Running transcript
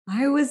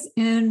I was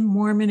in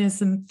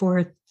Mormonism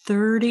for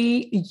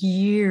 30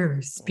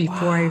 years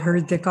before I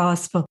heard the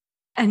gospel.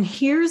 And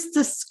here's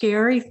the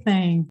scary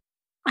thing.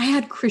 I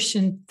had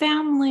Christian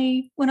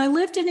family. When I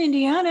lived in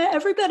Indiana,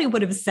 everybody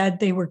would have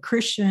said they were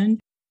Christian.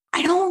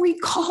 I don't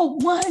recall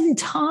one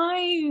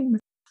time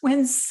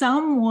when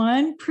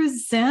someone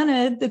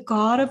presented the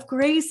God of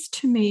grace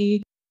to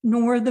me,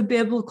 nor the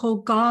biblical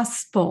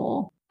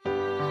gospel.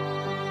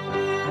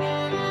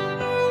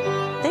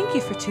 Thank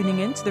you for tuning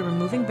in to the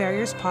Removing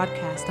Barriers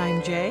podcast.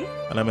 I'm Jay.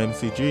 And I'm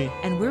MCG.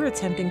 And we're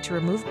attempting to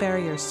remove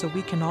barriers so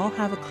we can all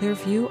have a clear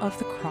view of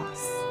the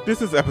cross.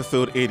 This is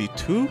episode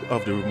 82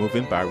 of the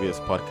Removing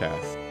Barriers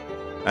podcast.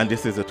 And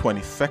this is the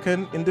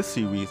 22nd in the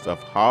series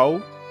of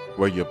How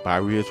Were Your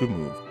Barriers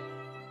Removed?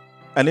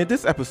 And in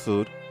this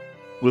episode,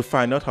 we'll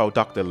find out how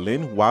Dr.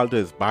 Lynn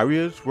Wilder's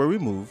barriers were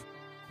removed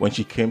when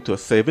she came to a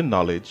saving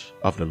knowledge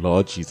of the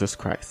Lord Jesus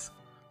Christ.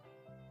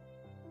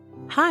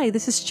 Hi,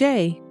 this is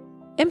Jay.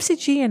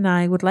 MCG and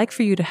I would like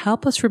for you to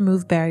help us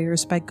remove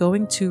barriers by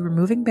going to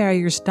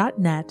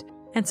removingbarriers.net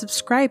and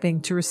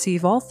subscribing to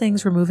receive all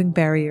things removing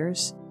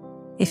barriers.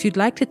 If you'd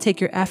like to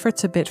take your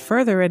efforts a bit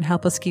further and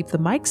help us keep the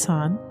mics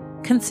on,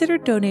 consider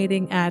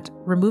donating at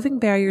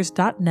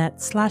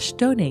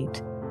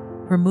removingbarriers.net/donate.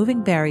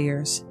 Removing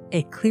Barriers,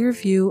 a clear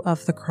view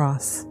of the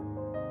cross.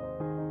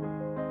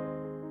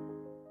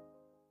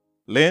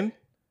 Lynn,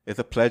 it's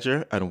a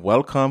pleasure and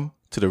welcome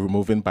to the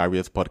Removing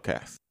Barriers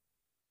podcast.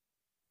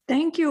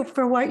 Thank you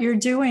for what you're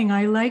doing.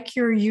 I like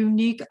your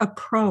unique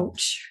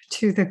approach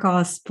to the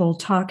gospel,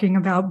 talking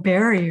about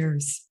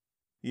barriers.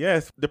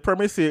 Yes, the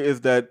premise here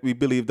is that we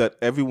believe that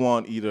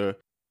everyone either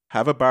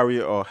have a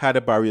barrier or had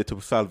a barrier to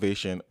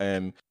salvation.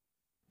 And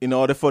in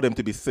order for them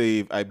to be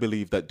saved, I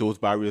believe that those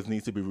barriers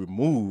need to be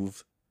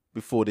removed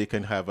before they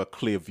can have a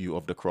clear view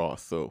of the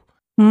cross. So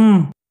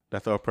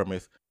that's our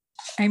premise.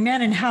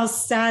 Amen. And how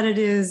sad it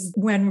is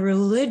when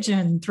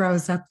religion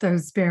throws up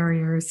those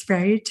barriers,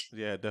 right?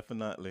 Yeah,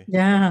 definitely.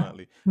 Yeah.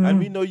 Definitely. And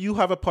we know you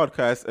have a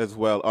podcast as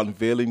well,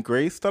 Unveiling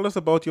Grace. Tell us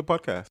about your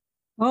podcast.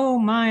 Oh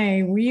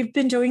my, we've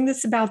been doing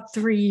this about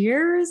 3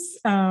 years.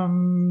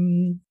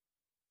 3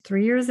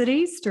 years at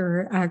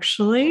Easter,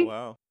 actually. Oh,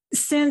 wow.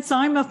 Since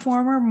I'm a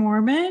former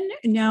Mormon,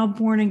 now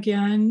born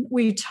again,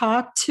 we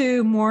talk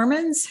to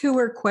Mormons who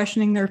are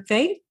questioning their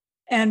faith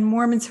and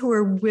Mormons who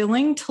are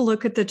willing to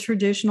look at the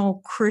traditional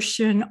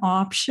Christian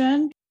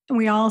option. And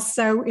we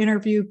also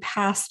interview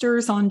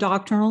pastors on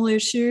doctrinal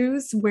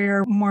issues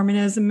where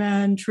Mormonism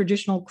and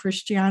traditional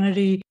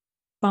Christianity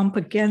bump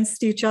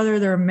against each other.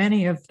 There are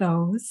many of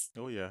those.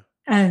 Oh, yeah.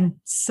 And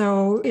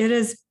so it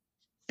has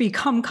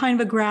become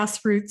kind of a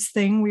grassroots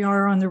thing. We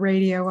are on the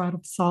radio out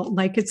of Salt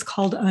Lake. It's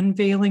called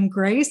Unveiling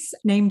Grace,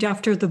 named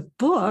after the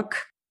book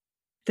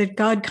that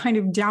God kind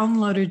of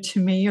downloaded to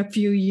me a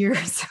few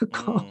years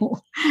ago.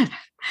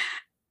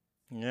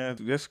 Yeah,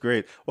 that's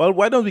great. Well,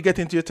 why don't we get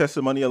into your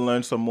testimony and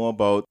learn some more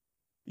about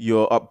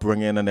your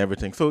upbringing and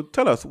everything? So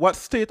tell us, what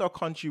state or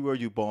country were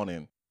you born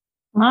in?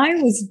 I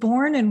was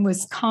born in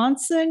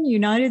Wisconsin,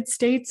 United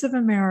States of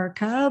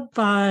America,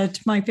 but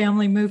my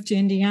family moved to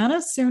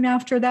Indiana soon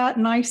after that,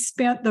 and I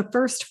spent the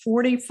first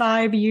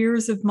 45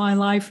 years of my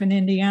life in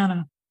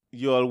Indiana.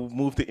 You all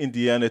moved to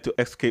Indiana to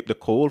escape the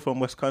cold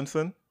from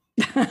Wisconsin?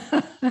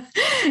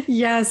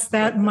 Yes,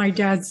 that's my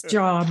dad's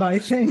job, I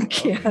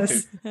think,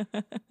 yes.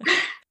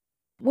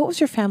 What was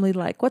your family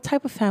like? What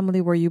type of family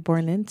were you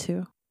born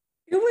into?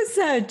 It was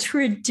a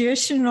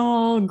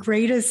traditional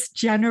greatest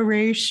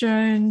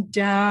generation,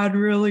 dad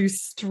really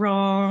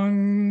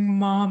strong,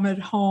 mom at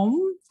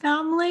home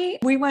family.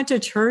 We went to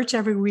church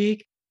every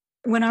week.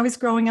 When I was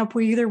growing up,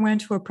 we either went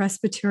to a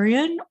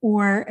Presbyterian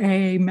or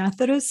a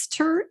Methodist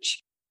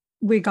church.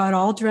 We got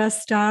all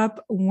dressed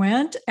up,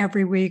 went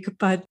every week,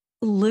 but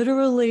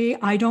literally,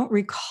 I don't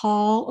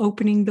recall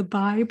opening the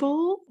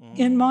Bible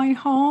in my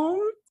home.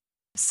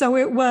 So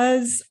it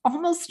was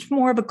almost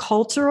more of a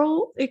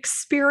cultural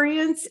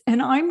experience.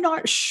 And I'm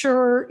not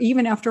sure,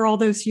 even after all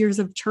those years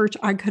of church,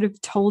 I could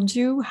have told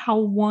you how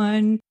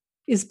one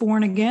is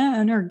born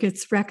again or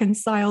gets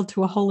reconciled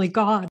to a holy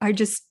God. I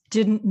just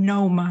didn't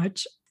know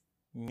much.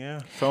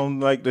 Yeah,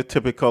 sound like the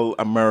typical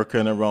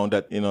American around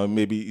that,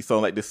 maybe you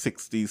sound like the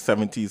 60s,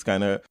 70s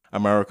kind of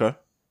America.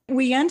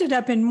 We ended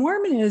up in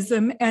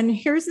Mormonism, and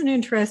here's an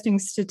interesting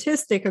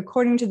statistic.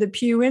 According to the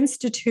Pew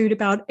Institute,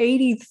 about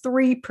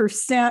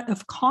 83%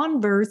 of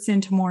converts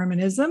into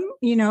Mormonism,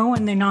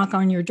 when they knock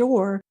on your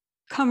door,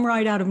 come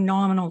right out of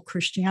nominal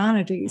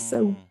Christianity.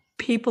 So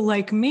people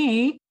like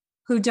me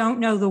who don't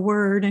know the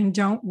word and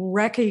don't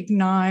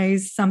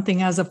recognize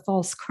something as a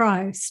false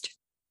Christ.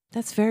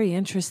 That's very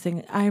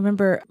interesting. I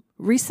remember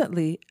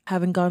recently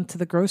having gone to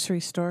the grocery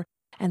store,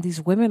 and these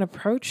women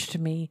approached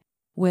me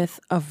with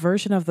a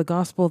version of the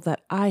gospel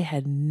that I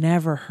had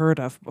never heard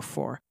of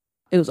before.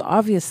 It was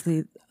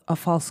obviously a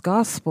false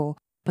gospel,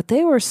 but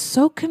they were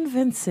so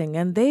convincing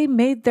and they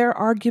made their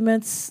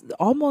arguments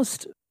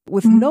almost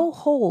with no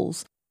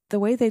holes. The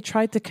way they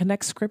tried to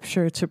connect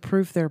scripture to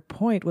prove their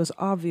point was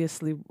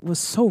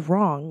so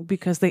wrong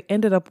because they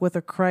ended up with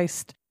a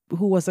Christ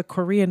who was a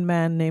Korean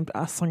man named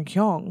Ah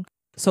Sung-kyung.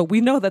 So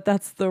we know that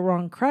that's the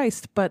wrong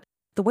Christ, but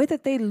the way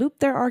that they looped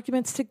their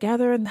arguments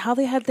together and how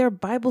they had their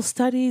Bible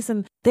studies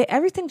and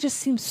everything just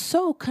seems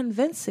so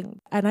convincing.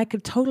 And I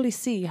could totally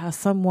see how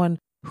someone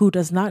who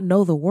does not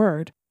know the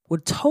word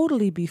would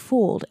totally be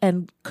fooled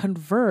and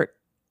convert,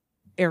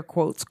 air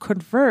quotes,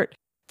 convert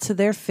to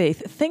their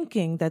faith,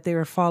 thinking that they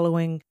were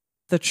following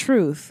the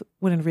truth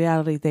when in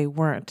reality they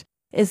weren't.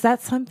 Is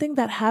that something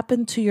that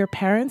happened to your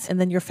parents and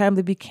then your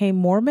family became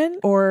Mormon,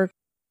 or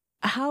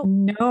how?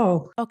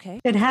 No.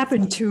 Okay. It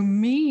happened to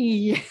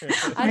me.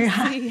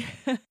 I see.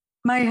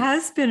 My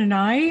husband and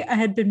I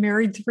had been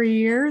married 3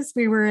 years.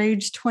 We were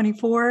age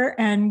 24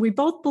 and we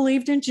both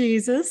believed in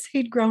Jesus.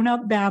 He'd grown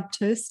up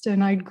Baptist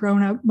and I'd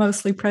grown up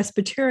mostly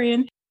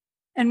Presbyterian.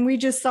 And we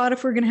just thought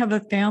if we're going to have a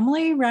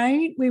family,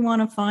 right, we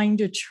want to find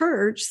a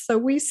church. So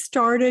we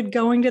started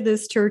going to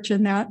this church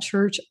and that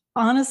church.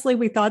 Honestly,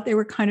 we thought they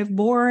were kind of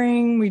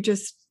boring. We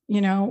just,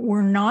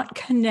 were not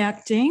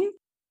connecting.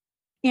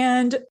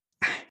 And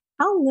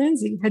Hal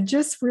Lindsey had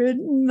just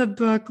written the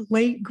book,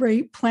 Late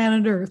Great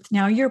Planet Earth.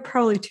 Now, you're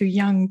probably too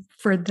young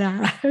for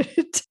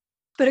that,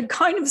 but it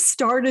kind of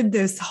started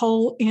this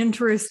whole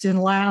interest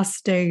in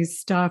last days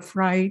stuff,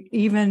 right?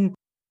 Even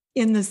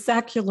in the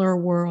secular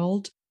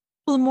world.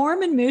 Well,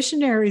 Mormon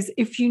missionaries,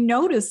 if you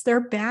notice,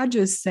 their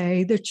badges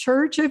say the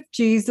Church of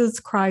Jesus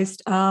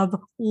Christ of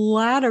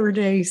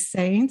Latter-day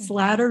Saints,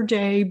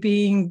 Latter-day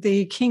being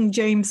the King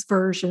James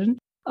Version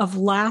of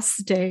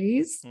last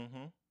days.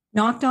 Mm-hmm.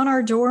 Knocked on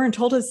our door and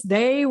told us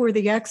they were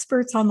the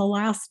experts on the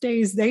last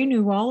days. They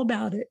knew all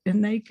about it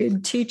and they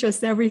could teach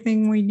us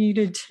everything we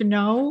needed to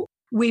know.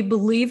 We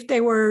believed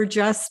they were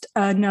just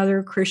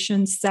another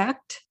Christian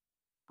sect,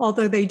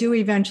 although they do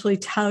eventually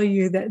tell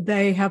you that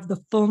they have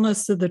the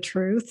fullness of the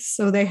truth.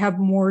 So they have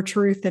more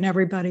truth than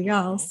everybody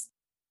else.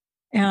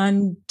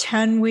 And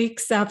 10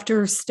 weeks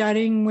after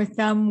studying with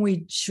them,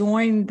 we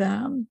joined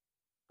them.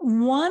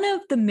 One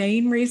of the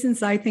main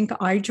reasons I think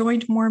I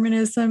joined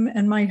Mormonism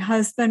and my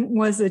husband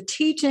was a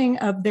teaching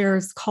of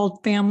theirs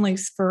called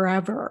Families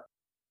Forever.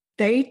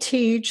 They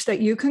teach that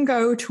you can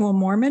go to a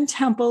Mormon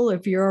temple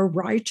if you're a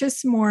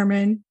righteous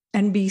Mormon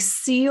and be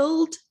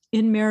sealed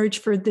in marriage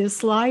for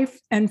this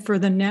life and for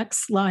the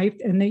next life,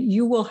 and that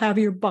you will have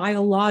your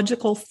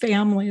biological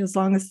family, as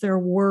long as they're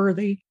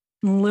worthy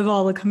and live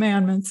all the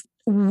commandments,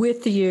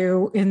 with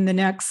you in the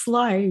next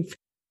life.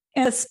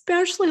 And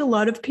especially a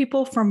lot of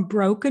people from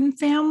broken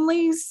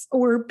families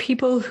or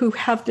people who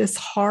have this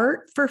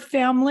heart for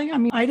family. I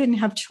mean, I didn't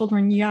have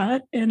children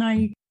yet, and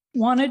I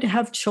wanted to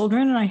have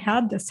children, and I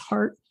had this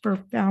heart for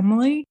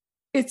family.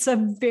 It's a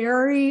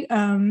very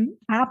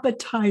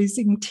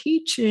appetizing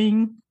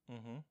teaching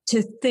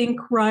to think,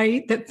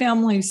 right, that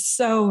family is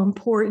so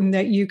important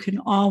that you can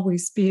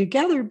always be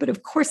together. But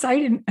of course, I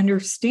didn't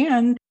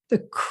understand the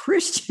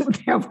Christian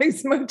family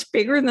is much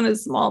bigger than a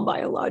small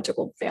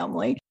biological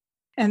family,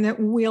 and that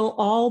we'll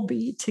all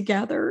be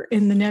together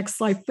in the next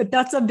life. But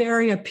that's a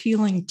very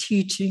appealing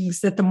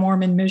teachings that the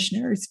Mormon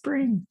missionaries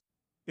bring.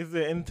 Is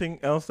there anything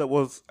else that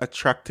was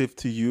attractive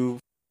to you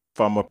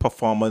from a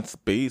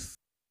performance-based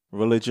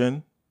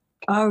religion?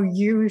 Oh,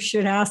 you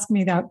should ask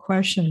me that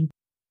question.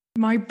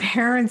 My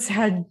parents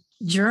had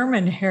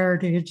German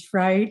heritage,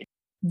 right?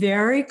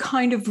 Very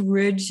kind of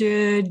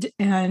rigid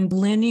and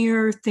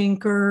linear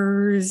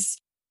thinkers,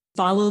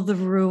 follow the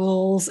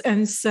rules.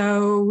 And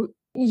so,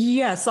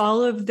 yes,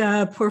 all of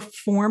the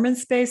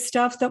performance-based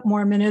stuff that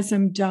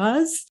Mormonism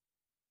does,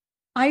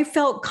 I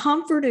felt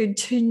comforted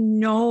to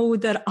know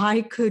that I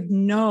could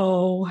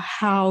know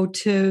how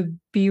to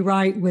be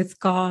right with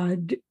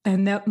God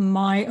and that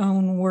my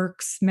own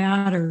works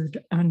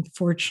mattered,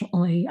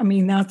 unfortunately. I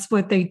mean, that's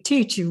what they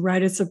teach you,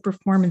 right? It's a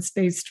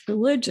performance-based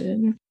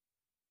religion.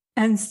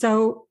 And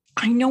so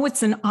I know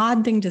it's an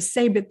odd thing to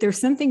say, but there's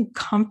something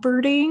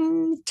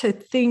comforting to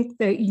think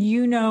that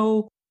you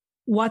know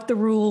what the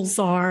rules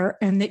are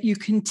and that you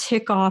can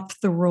tick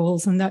off the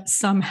rules and that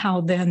somehow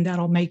then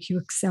that'll make you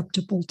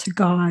acceptable to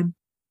God.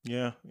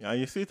 Yeah,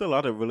 you see it a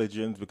lot of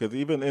religions, because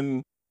even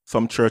in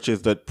some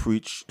churches that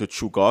preach the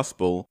true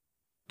gospel,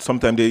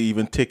 sometimes they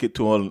even take it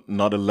to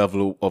another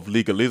level of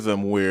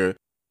legalism where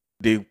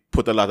they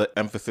put a lot of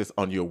emphasis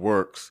on your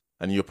works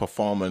and your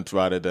performance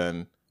rather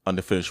than on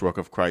the finished work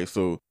of Christ.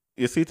 So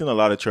you see it in a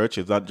lot of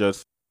churches, not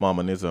just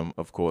Mormonism,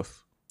 of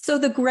course. So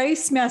the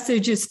grace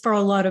message is for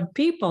a lot of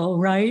people,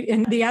 right?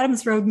 And the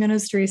Adams Road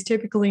Ministry is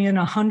typically in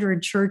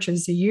 100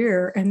 churches a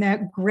year. And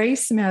that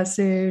grace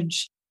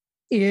message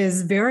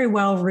is very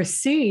well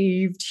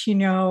received,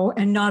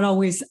 and not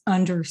always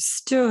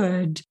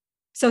understood.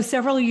 So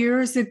several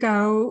years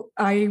ago,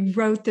 I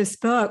wrote this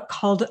book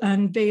called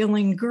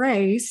Unveiling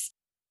Grace.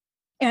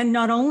 And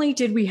not only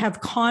did we have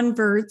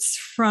converts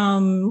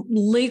from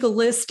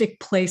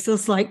legalistic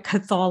places like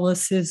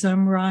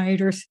Catholicism,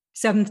 right, or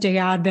Seventh-day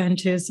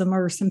Adventism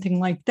or something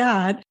like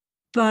that,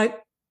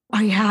 but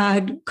I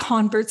had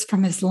converts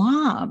from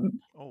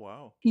Islam. Oh,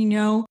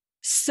 wow.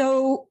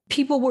 So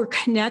people were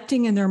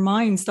connecting in their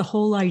minds the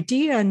whole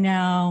idea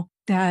now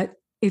that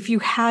if you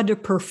had to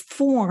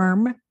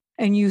perform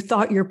and you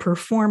thought your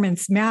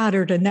performance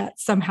mattered and that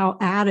somehow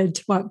added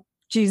to what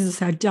Jesus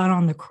had done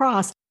on the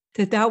cross,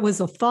 that was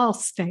a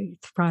false faith,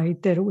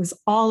 right? That it was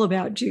all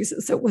about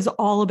Jesus. It was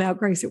all about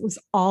grace. It was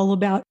all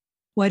about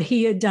what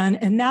he had done.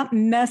 And that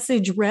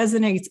message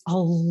resonates a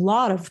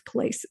lot of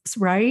places,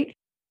 right?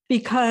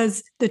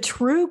 Because the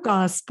true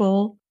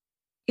gospel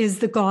is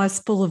the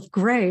gospel of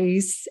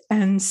grace.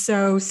 And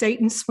so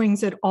Satan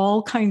swings it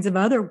all kinds of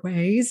other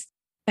ways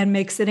and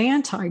makes it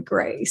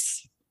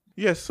anti-grace.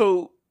 Yeah,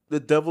 so the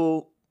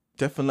devil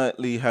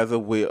definitely has a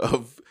way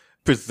of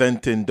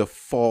presenting the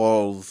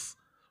false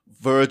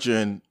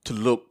virgin to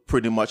look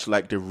pretty much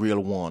like the real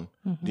one.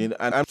 And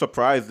I'm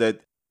surprised that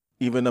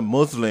even a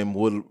Muslim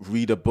will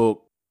read a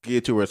book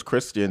geared towards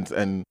Christians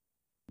and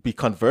be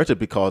converted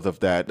because of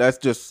that. That's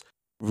just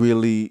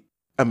really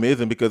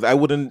amazing, because I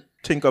wouldn't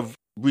think of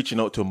reaching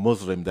out to a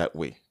Muslim that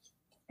way.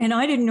 And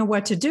I didn't know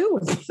what to do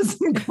with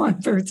Muslim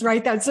converts,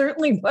 right? That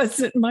certainly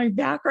wasn't my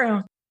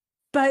background.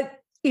 But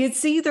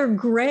it's either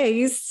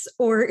grace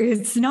or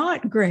it's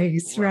not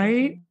grace,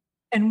 right?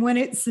 And when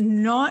it's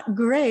not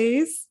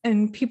grace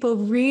and people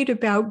read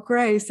about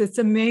grace, it's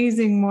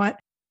amazing what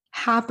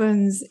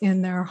happens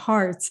in their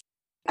hearts.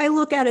 I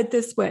look at it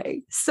this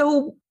way.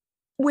 So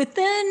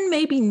within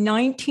maybe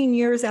 19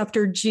 years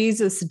after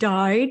Jesus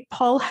died,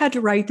 Paul had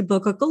to write the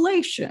book of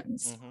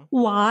Galatians.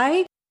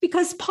 Why?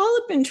 Because Paul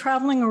had been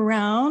traveling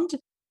around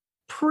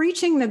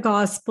preaching the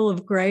gospel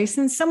of grace,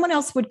 and someone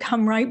else would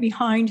come right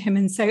behind him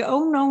and say,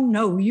 oh,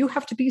 no, you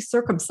have to be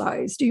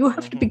circumcised. You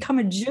have to become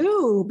a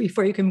Jew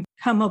before you can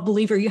become a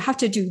believer. You have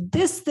to do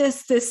this,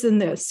 and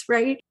this,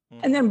 right?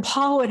 And then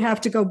Paul would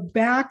have to go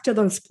back to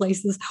those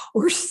places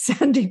or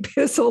send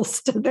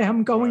epistles to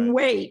them going,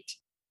 wait,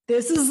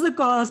 this is the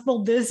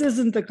gospel. This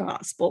isn't the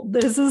gospel.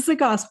 This is the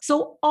gospel.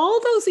 So all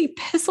those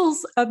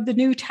epistles of the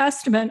New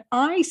Testament,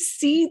 I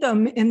see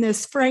them in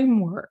this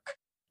framework.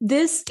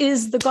 This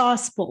is the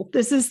gospel.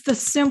 This is the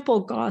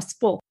simple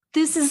gospel.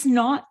 This is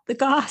not the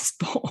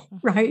gospel,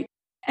 right?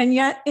 And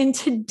yet in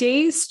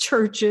today's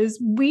churches,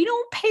 we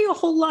don't pay a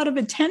whole lot of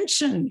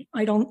attention,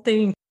 I don't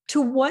think, to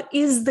what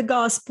is the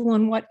gospel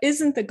and what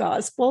isn't the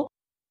gospel.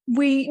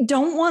 We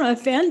don't want to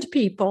offend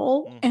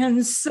people.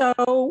 And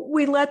so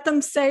we let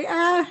them say,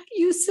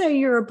 you say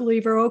you're a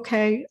believer.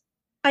 Okay,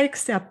 I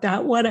accept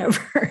that, whatever.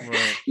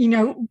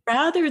 Right.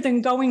 Rather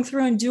than going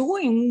through and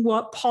doing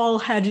what Paul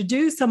had to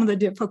do, some of the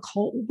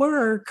difficult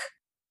work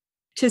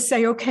to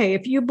say, okay,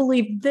 if you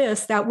believe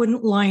this, that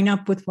wouldn't line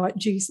up with what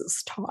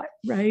Jesus taught,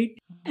 right?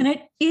 And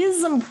it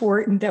is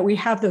important that we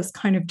have those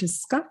kind of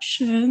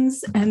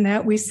discussions and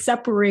that we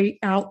separate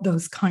out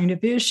those kind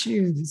of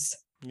issues.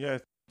 Yeah.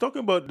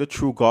 Talking about the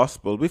true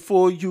gospel,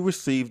 before you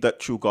received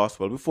that true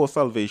gospel, before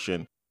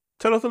salvation,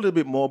 tell us a little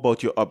bit more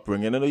about your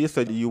upbringing. I know you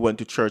said you went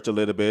to church a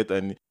little bit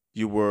and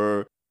you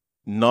were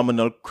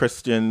nominal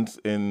Christians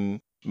in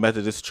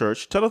Methodist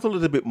Church. Tell us a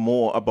little bit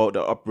more about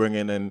the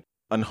upbringing and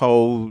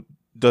how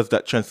does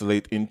that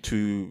translate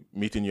into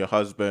meeting your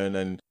husband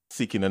and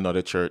seeking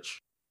another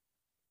church?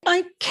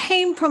 I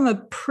came from a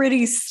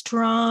pretty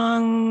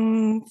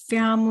strong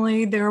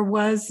family. There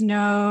was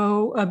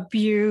no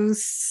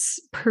abuse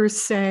per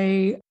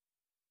se.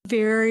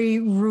 Very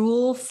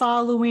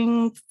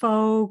rule-following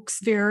folks,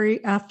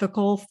 very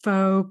ethical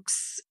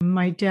folks.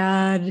 My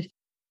dad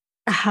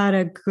had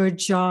a good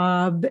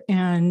job,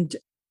 and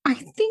I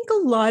think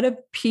a lot of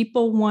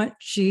people want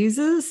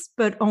Jesus,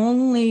 but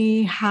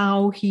only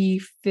how he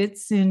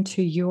fits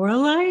into your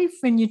life,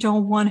 and you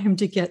don't want him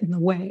to get in the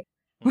way,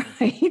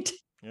 right?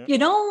 Yep. You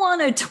don't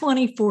want a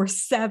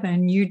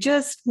 24/7. You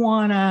just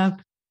want to,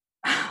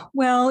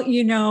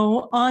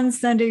 on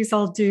Sundays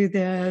I'll do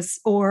this,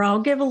 or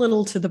I'll give a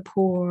little to the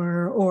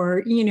poor,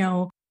 or,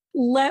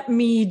 let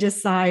me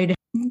decide.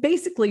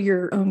 Basically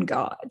your own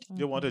God.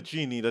 You want a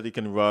genie that he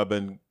can rub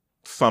and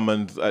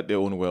summon at their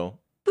own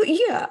will. But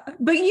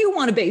you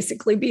want to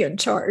basically be in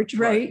charge,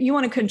 right? You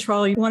want to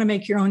control, you want to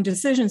make your own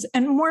decisions.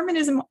 And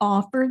Mormonism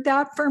offered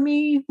that for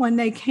me when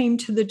they came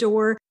to the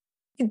door.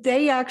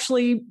 They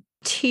actually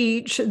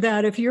teach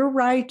that if you're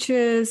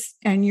righteous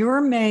and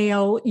you're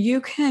male,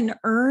 you can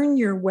earn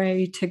your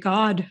way to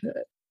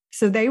godhood.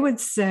 So they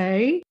would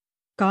say,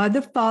 God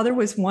the Father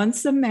was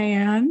once a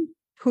man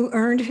who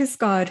earned his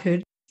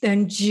godhood.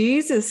 Then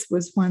Jesus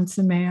was once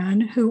a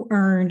man who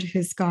earned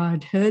his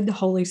godhood. The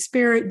Holy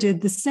Spirit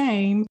did the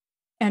same.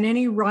 And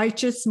any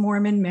righteous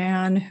Mormon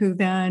man who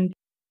then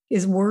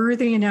is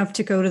worthy enough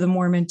to go to the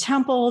Mormon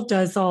temple,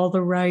 does all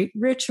the right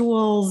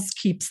rituals,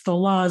 keeps the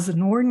laws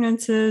and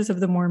ordinances of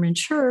the Mormon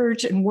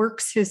church, and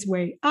works his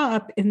way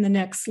up in the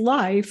next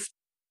life,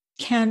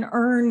 can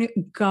earn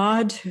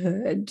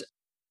godhood.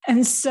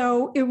 And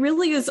so it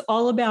really is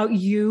all about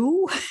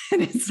you,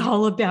 and it's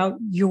all about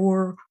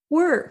your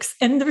works.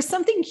 And there's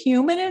something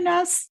human in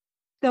us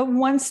that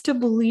wants to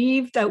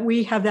believe that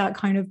we have that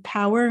kind of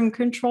power and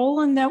control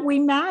and that we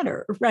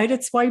matter, right?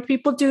 It's why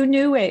people do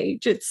New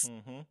Age. It's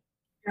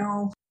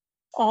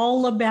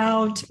all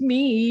about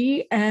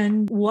me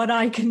and what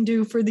I can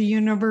do for the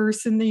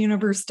universe, and the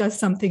universe does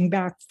something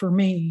back for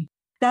me.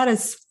 That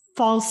is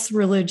false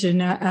religion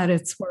at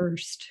its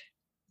worst.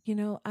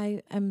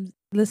 I am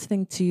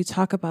listening to you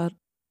talk about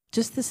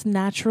just this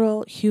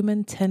natural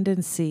human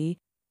tendency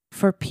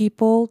for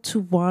people to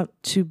want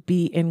to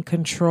be in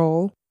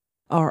control,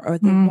 or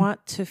they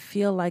want to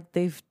feel like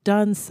they've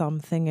done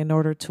something in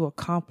order to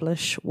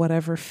accomplish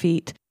whatever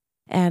feat.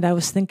 And I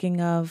was thinking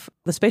of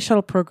the space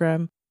shuttle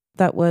program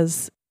that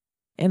was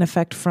in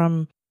effect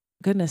from,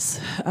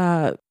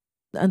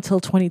 until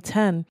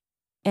 2010.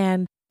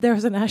 And there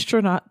was an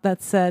astronaut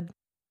that said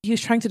he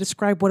was trying to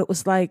describe what it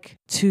was like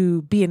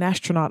to be an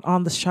astronaut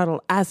on the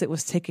shuttle as it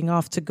was taking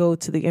off to go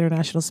to the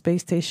International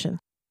Space Station.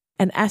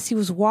 And as he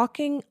was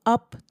walking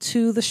up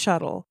to the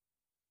shuttle,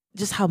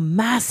 just how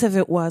massive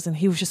it was, and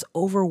he was just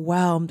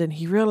overwhelmed, and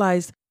he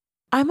realized,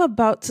 I'm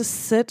about to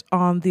sit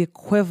on the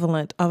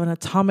equivalent of an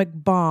atomic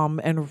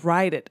bomb and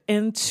ride it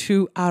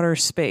into outer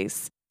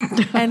space.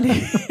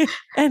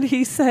 And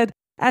he said,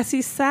 as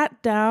he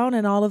sat down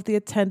and all of the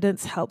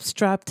attendants helped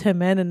strap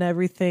him in and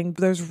everything,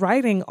 there's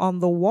writing on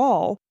the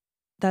wall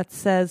that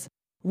says,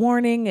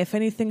 warning, if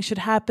anything should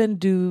happen,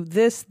 do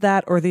this,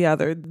 that, or the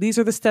other. These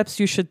are the steps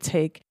you should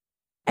take.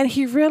 And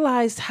he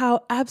realized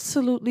how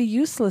absolutely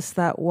useless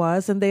that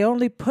was. And they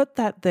only put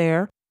that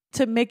there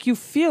to make you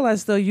feel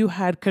as though you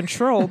had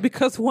control,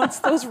 because once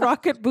those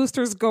rocket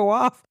boosters go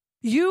off,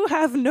 you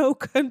have no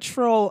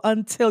control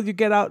until you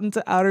get out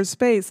into outer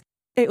space.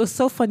 It was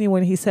so funny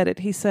when he said it.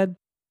 He said,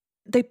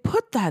 they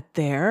put that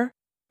there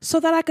so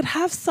that I could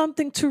have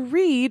something to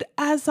read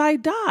as I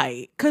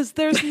die, because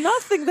there's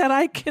nothing that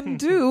I can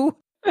do.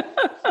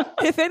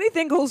 If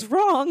anything goes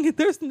wrong,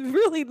 there's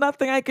really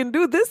nothing I can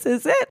do. This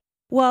is it.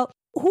 Well,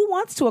 who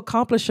wants to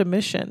accomplish a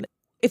mission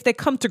if they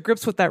come to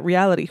grips with that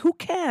reality? Who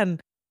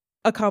can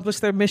accomplish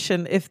their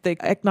mission if they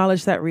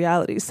acknowledge that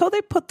reality? So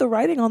they put the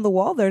writing on the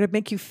wall there to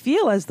make you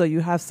feel as though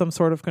you have some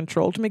sort of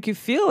control, to make you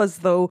feel as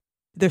though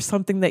there's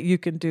something that you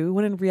can do,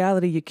 when in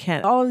reality you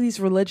can't. All of these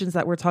religions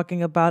that we're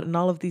talking about and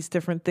all of these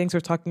different things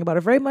we're talking about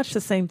are very much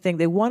the same thing.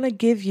 They want to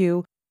give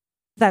you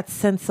that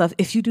sense of,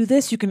 if you do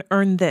this, you can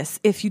earn this.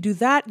 If you do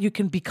that, you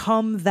can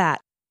become that.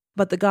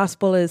 But the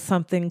gospel is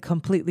something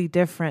completely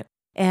different.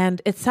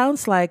 And it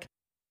sounds like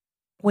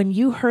when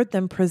you heard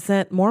them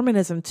present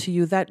Mormonism to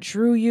you, that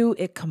drew you,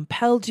 it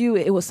compelled you,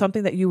 it was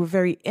something that you were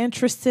very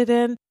interested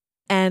in,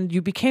 and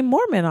you became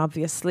Mormon,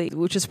 obviously,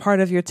 which is part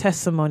of your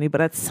testimony.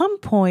 But at some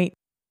point,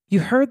 you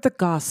heard the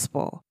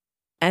gospel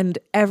and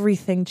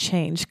everything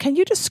changed. Can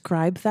you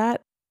describe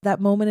that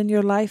moment in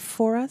your life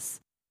for us?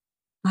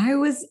 I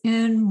was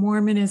in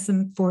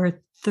Mormonism for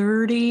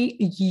 30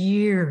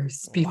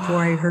 years before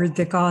I heard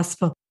the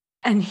gospel.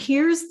 And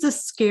here's the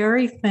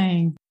scary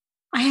thing.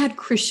 I had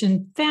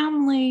Christian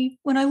family.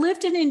 When I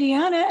lived in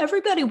Indiana,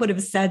 everybody would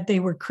have said they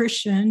were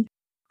Christian.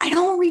 I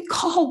don't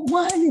recall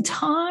one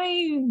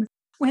time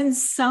when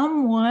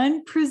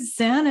someone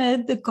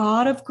presented the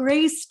God of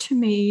grace to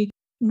me,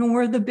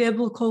 nor the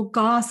biblical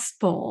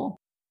gospel.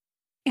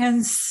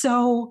 And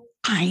so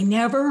I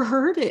never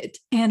heard it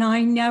and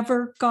I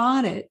never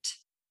got it.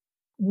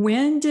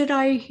 When did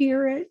I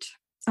hear it?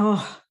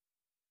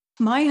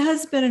 My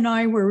husband and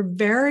I were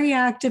very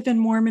active in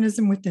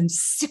Mormonism. Within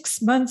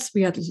 6 months,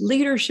 we had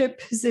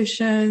leadership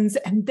positions.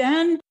 And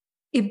then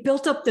it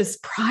built up this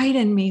pride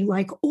in me,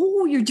 like,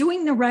 oh, you're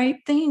doing the right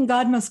thing.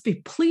 God must be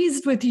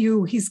pleased with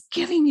you. He's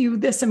giving you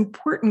this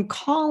important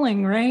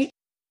calling, right?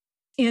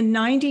 In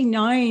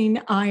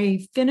 99,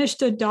 I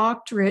finished a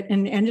doctorate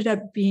and ended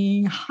up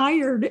being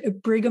hired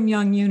at Brigham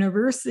Young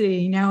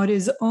University. Now it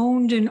is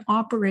owned and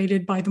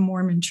operated by the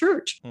Mormon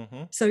Church.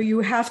 Mm-hmm. So you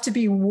have to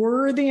be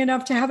worthy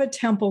enough to have a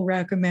temple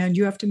recommend.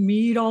 You have to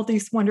meet all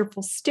these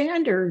wonderful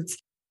standards.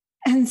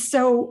 And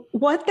so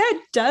what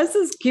that does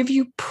is give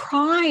you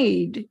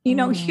pride. You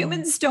know,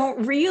 humans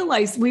don't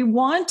realize we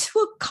want to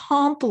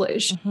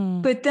accomplish,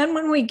 but then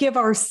when we give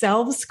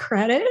ourselves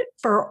credit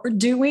for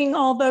doing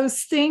all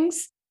those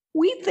things,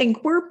 we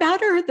think we're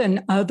better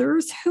than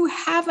others who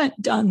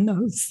haven't done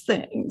those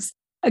things.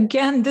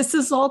 Again, this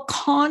is all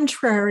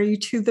contrary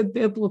to the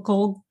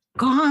biblical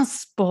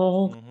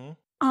gospel.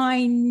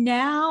 I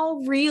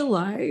now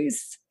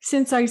realize,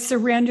 since I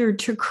surrendered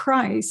to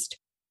Christ,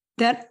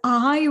 that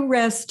I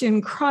rest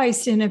in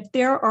Christ. And if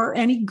there are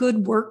any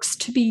good works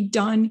to be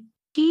done,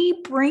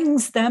 he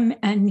brings them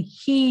and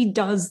he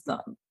does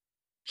them.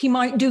 He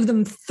might do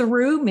them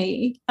through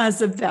me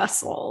as a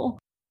vessel,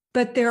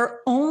 but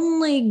they're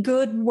only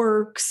good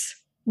works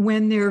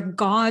when they're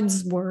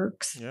God's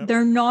works. Yep.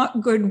 They're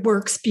not good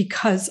works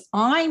because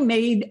I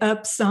made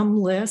up some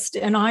list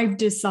and I've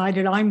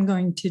decided I'm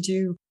going to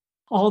do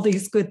all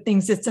these good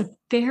things. It's a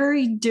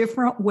very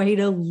different way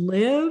to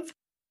live,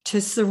 to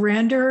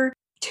surrender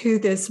to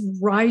this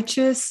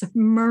righteous,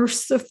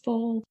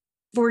 merciful,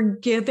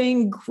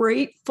 forgiving,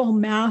 grateful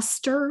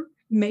master.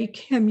 Make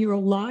him your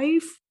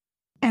life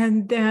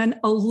and then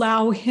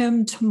allow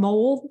him to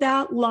mold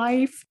that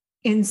life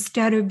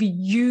instead of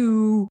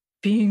you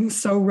being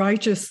so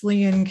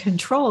righteously in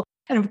control.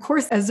 And of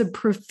course, as a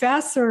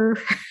professor,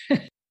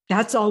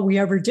 that's all we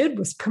ever did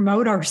was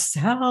promote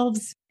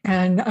ourselves.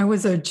 And I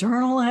was a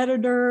journal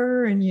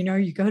editor. And, you know,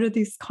 you go to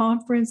these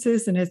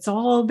conferences and it's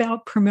all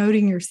about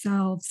promoting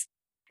yourselves.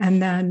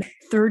 And then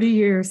 30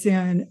 years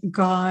in,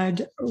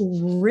 God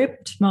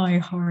ripped my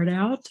heart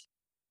out.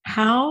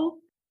 How?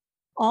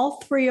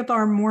 All three of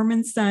our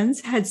Mormon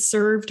sons had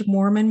served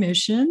Mormon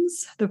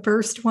missions. The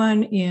first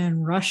one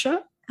in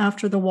Russia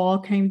after the wall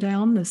came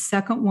down, the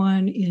second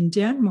one in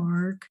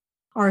Denmark.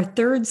 Our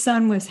third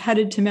son was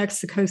headed to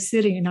Mexico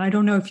City. And I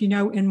don't know if you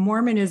know, in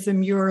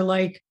Mormonism, you're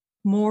like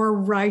more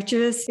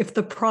righteous if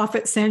the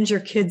prophet sends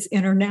your kids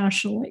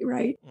internationally,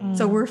 right?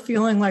 So we're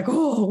feeling like,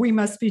 oh, we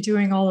must be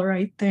doing all the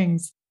right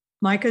things.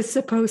 Micah's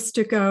supposed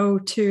to go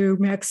to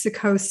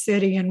Mexico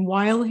City. And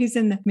while he's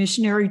in the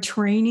missionary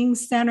training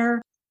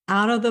center,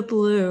 out of the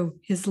blue,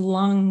 his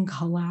lung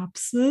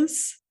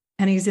collapses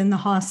and he's in the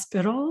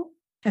hospital.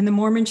 And the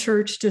Mormon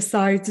church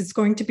decides it's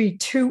going to be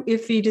too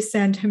iffy to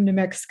send him to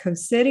Mexico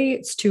City.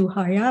 It's too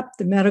high up.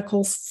 The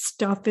medical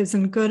stuff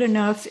isn't good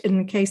enough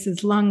in case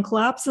his lung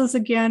collapses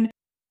again.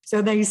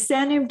 So they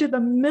send him to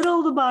the middle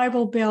of the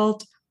Bible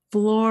Belt,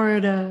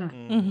 Florida.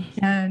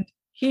 And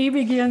he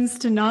begins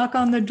to knock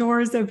on the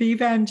doors of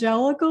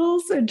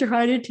evangelicals and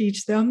try to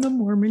teach them the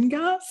Mormon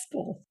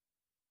gospel.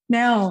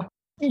 Now,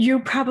 you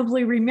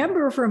probably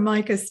remember from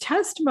Micah's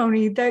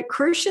testimony that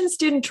Christians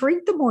didn't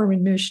treat the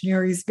Mormon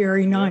missionaries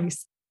very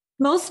nice.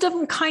 Most of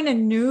them kind of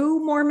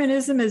knew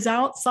Mormonism is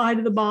outside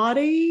of the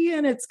body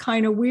and it's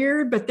kind of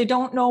weird, but they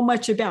don't know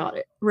much about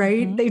it,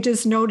 right? They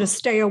just know to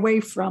stay away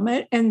from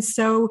it. And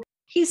so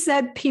he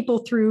said people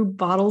threw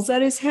bottles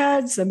at his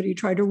head. Somebody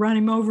tried to run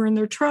him over in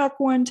their truck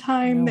one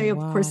time. They, of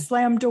course,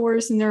 slammed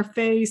doors in their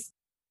face,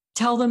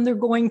 tell them they're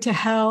going to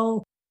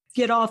hell,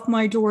 get off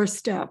my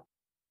doorstep.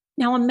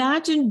 Now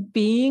imagine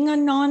being a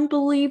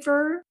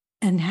non-believer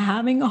and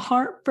having a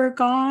heart for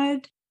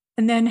God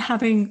and then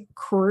having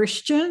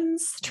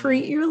Christians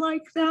treat you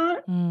like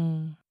that.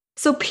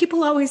 So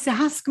people always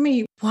ask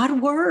me, what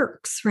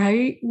works,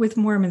 right, with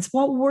Mormons?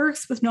 What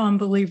works with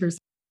non-believers?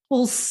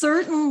 Well,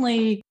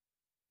 certainly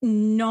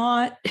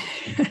not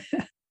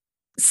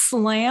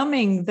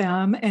slamming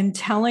them and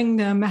telling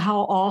them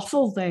how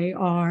awful they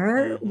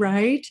are,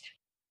 right?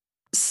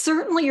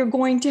 Certainly you're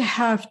going to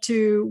have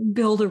to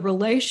build a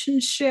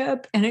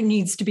relationship and it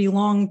needs to be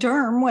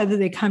long-term, whether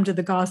they come to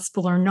the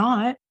gospel or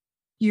not.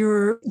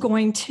 You're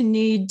going to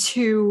need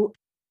to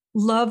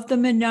love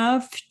them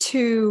enough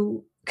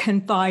to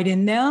confide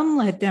in them,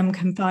 let them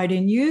confide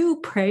in you,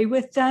 pray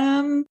with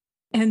them.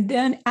 And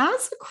then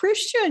as a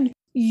Christian,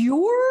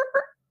 your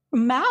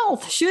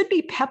mouth should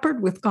be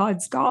peppered with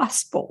God's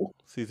gospel.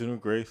 Season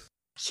of grace.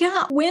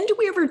 Yeah. When do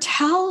we ever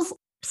tell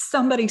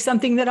somebody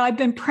something that I've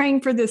been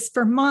praying for this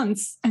for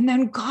months and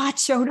then God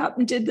showed up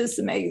and did this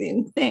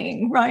amazing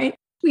thing, right?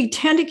 We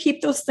tend to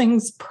keep those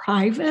things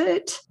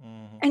private.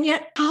 And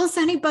yet, how's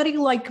anybody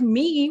like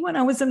me, when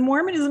I was in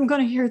Mormonism,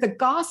 going to hear the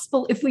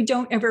gospel if we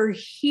don't ever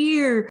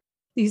hear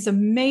these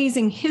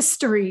amazing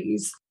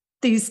histories,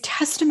 these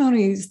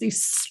testimonies,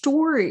 these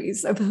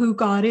stories of who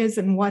God is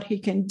and what he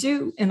can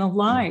do in a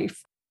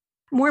life?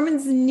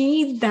 Mormons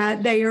need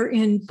that. They are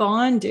in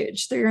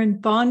bondage. They're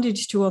in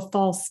bondage to a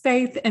false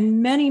faith.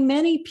 And many,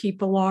 many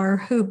people are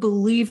who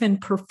believe in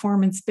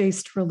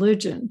performance-based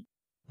religion.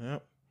 Yeah.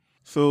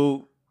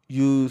 So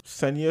you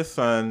send your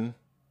son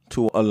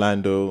to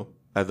Orlando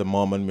as a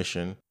Mormon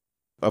mission.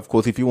 Of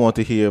course, if you want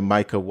to hear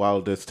Micah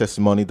Wilder's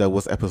testimony, that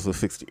was episode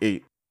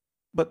 68.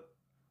 But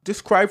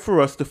describe for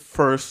us the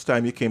first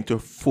time you came to a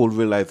full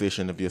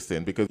realization of your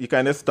sin, because you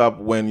kind of stopped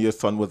when your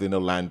son was in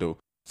Orlando.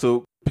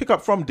 So pick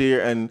up from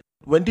there, and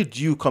when did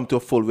you come to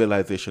a full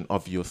realization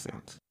of your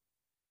sins?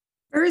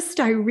 First,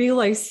 I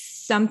realized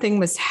something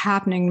was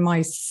happening to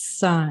my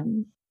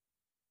son.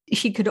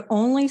 He could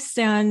only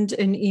send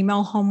an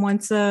email home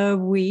once a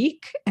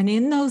week. And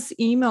in those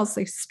emails,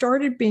 they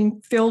started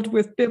being filled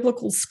with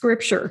biblical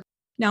scripture.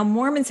 Now,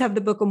 Mormons have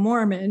the Book of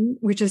Mormon,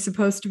 which is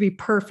supposed to be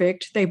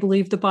perfect. They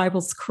believe the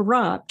Bible's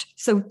corrupt.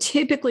 So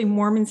typically,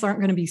 Mormons aren't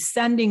going to be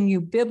sending you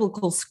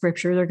biblical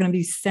scripture. They're going to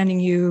be sending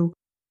you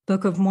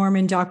Book of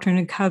Mormon, Doctrine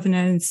and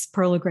Covenants,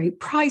 Pearl of Great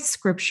Price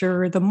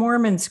scripture, the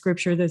Mormon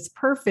scripture that's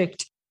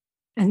perfect.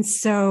 And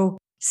so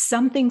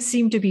something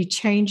seemed to be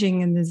changing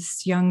in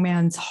this young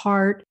man's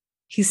heart.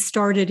 He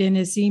started in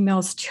his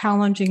emails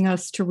challenging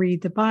us to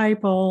read the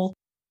Bible.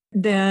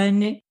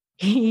 Then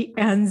he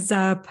ends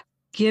up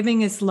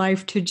giving his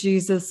life to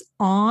Jesus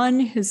on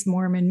his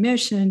Mormon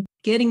mission,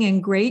 getting in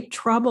great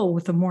trouble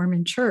with the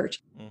Mormon church.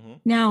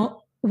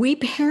 Now, we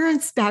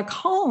parents back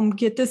home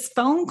get this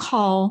phone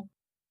call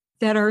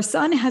that our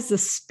son has the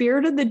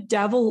spirit of the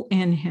devil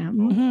in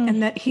him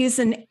and that he's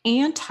an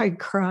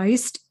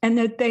antichrist and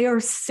that they are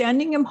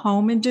sending him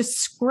home in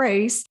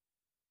disgrace.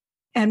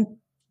 And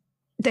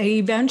they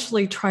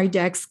eventually tried to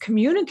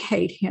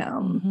excommunicate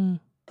him.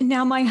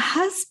 Now, my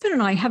husband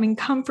and I, having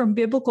come from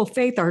biblical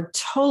faith, are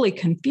totally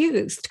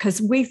confused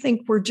because we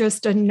think we're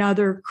just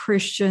another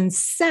Christian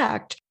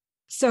sect.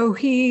 So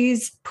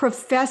he's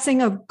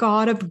professing a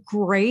God of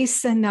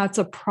grace, and that's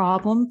a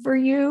problem for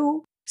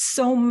you.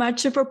 So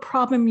much of a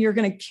problem, you're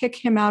going to kick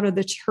him out of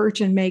the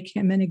church and make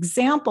him an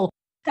example.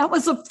 That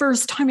was the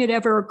first time it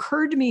ever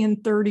occurred to me in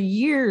 30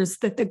 years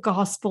that the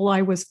gospel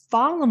I was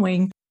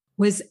following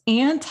was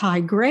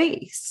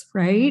anti-grace,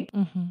 right?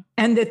 Mm-hmm.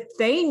 And that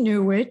they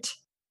knew it,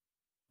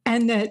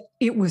 and that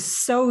it was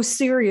so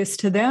serious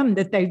to them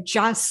that they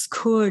just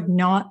could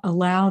not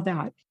allow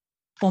that.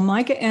 Well,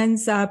 Micah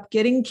ends up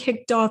getting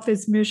kicked off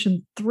his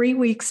mission 3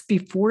 weeks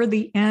before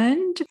the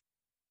end,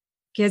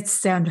 gets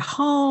sent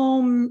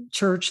home.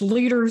 Church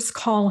leaders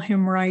call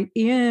him right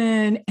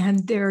in,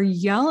 and they're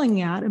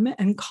yelling at him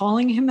and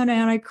calling him an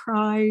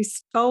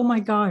antichrist. Oh my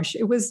gosh,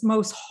 it was the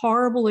most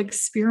horrible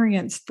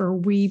experience for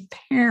we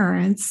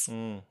parents.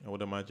 I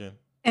would imagine.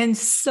 And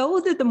so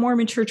that the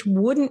Mormon church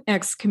wouldn't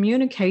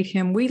excommunicate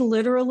him, we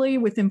literally,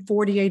 within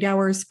 48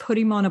 hours, put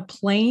him on a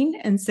plane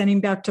and sent him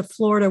back to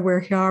Florida,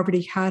 where he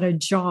already had a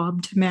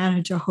job to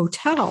manage a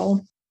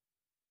hotel.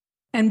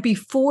 And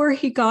before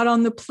he got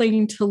on the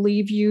plane to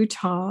leave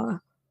Utah,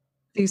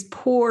 these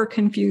poor,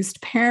 confused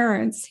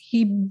parents,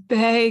 he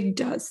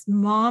begged us,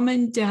 Mom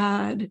and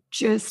Dad,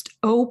 just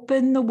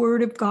open the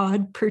Word of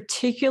God,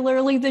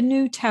 particularly the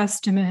New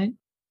Testament,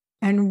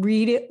 and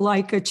read it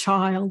like a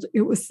child.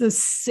 It was the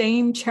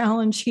same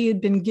challenge he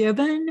had been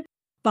given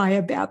by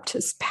a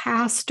Baptist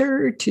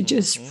pastor to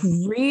just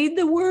read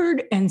the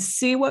Word and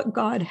see what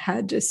God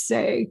had to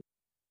say.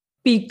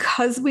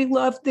 Because we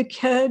loved the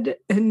kid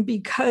and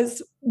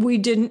because we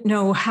didn't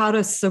know how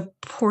to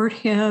support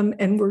him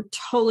and were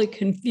totally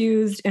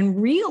confused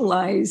and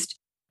realized,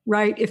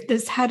 right, if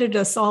this headed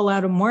us all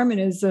out of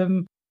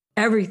Mormonism,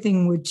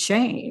 everything would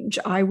change.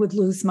 I would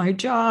lose my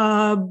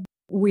job.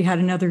 We had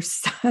another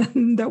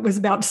son that was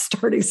about to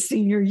start his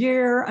senior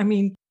year. I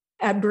mean,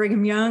 at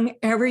Brigham Young,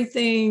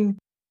 everything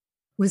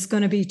was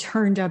going to be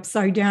turned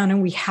upside down,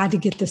 and we had to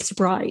get this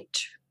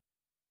right.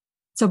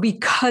 So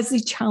because he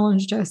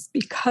challenged us,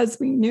 because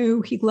we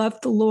knew he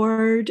loved the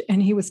Lord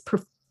and he was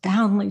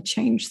profoundly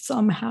changed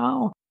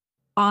somehow,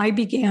 I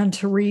began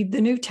to read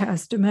the New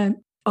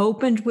Testament,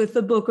 opened with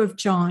the book of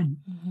John.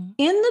 Mm-hmm.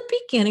 In the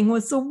beginning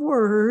was the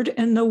Word,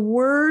 and the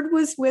Word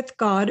was with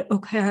God.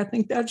 Okay, I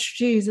think that's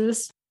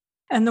Jesus.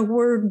 And the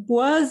Word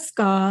was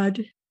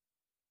God.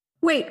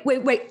 Wait.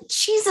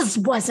 Jesus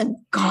wasn't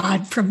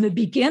God from the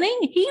beginning.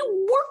 He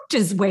worked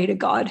his way to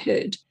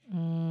Godhood.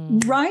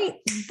 Right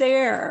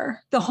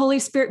there, the Holy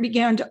Spirit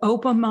began to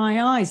open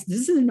my eyes.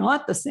 This is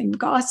not the same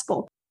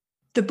gospel.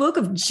 The book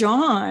of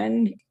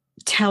John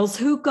tells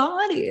who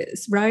God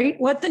is, right?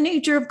 What the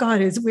nature of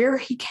God is, where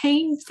he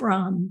came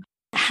from,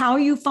 how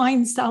you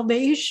find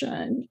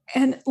salvation.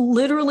 And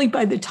literally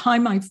by the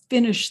time I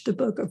finished the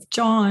book of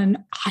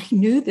John, I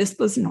knew this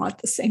was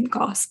not the same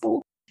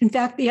gospel. In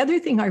fact, the other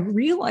thing I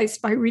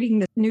realized by reading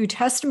the New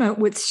Testament,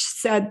 which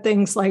said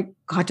things like,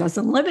 God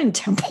doesn't live in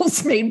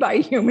temples made by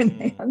human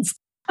hands.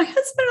 My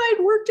husband and I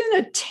had worked in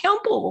a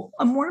temple,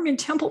 a Mormon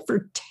temple,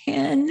 for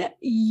 10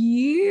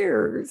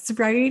 years,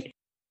 right?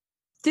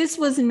 This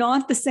was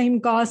not the same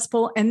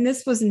gospel, and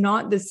this was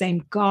not the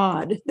same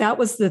God. That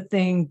was the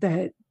thing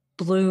that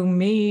blew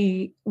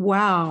me.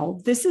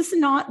 Wow, this is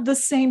not the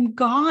same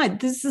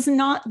God. This is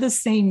not the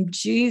same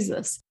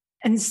Jesus.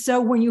 And so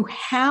when you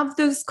have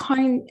those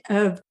kind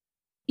of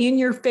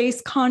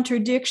in-your-face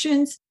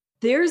contradictions,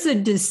 there's a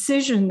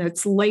decision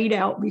that's laid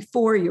out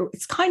before you.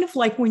 It's kind of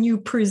like when you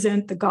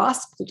present the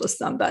gospel to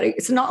somebody.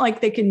 It's not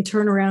like they can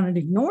turn around and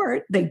ignore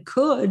it. They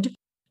could,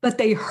 but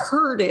they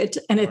heard it.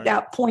 And at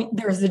that point,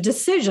 there's a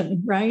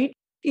decision, right?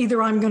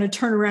 Either I'm going to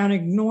turn around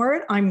and ignore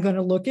it, I'm going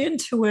to look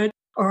into it,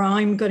 or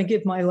I'm going to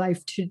give my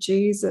life to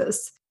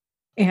Jesus.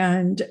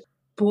 And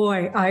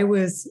boy, I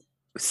was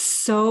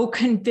so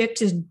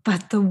convicted.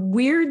 But the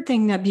weird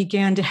thing that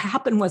began to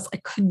happen was I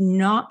could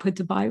not put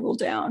the Bible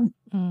down.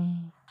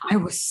 I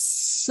was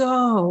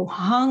so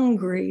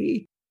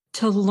hungry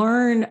to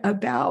learn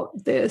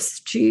about this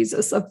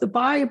Jesus of the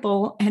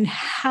Bible and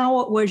how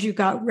it was you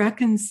got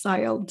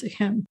reconciled to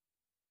him.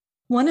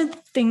 One of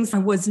the things I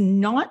was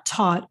not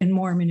taught in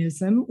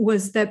Mormonism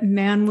was that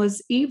man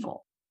was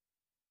evil.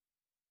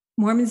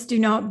 Mormons do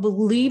not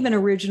believe in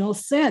original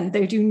sin.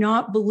 They do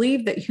not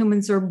believe that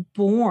humans are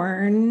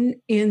born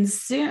in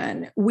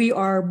sin. We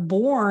are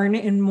born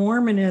in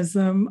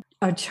Mormonism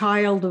a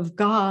child of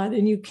God,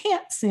 and you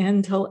can't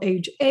sin till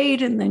age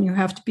 8, and then you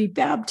have to be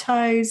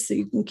baptized so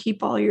you can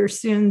keep all your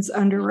sins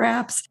under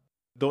wraps.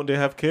 Don't they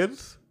have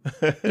kids?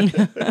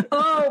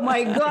 Oh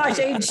my gosh,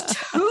 age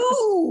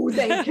 2,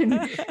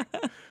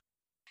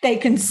 they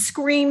can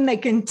scream, they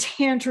can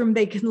tantrum,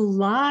 they can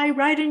lie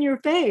right in your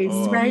face,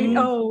 right?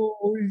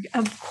 Oh,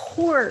 of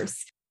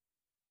course.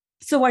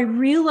 So I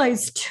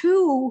realized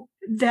too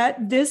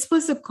that this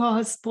was a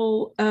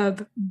gospel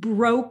of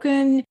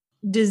broken,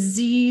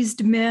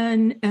 diseased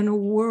men and a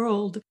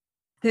world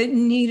that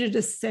needed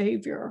a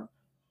savior,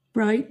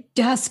 right?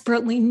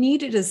 Desperately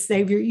needed a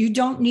savior. You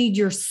don't need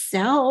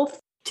yourself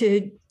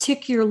to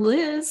tick your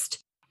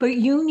list, but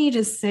you need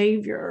a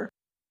savior.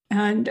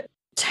 And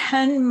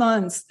 10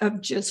 months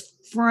of just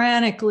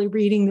frantically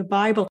reading the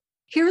Bible.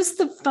 Here's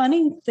the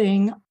funny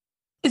thing.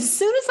 As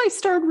soon as I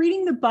started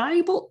reading the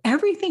Bible,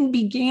 everything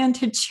began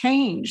to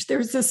change.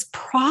 There's this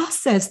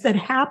process that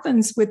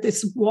happens with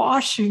this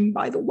washing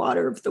by the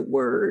water of the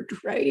word,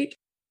 right?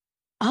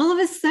 all of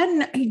a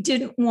sudden I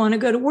didn't want to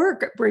go to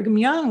work at Brigham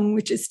Young,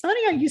 which is funny.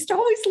 I used to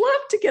always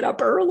love to get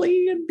up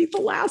early and be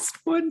the last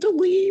one to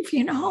leave,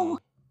 you know.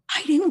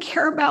 I didn't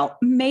care about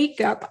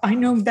makeup. I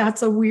know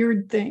that's a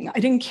weird thing. I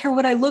didn't care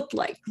what I looked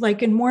like.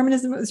 Like in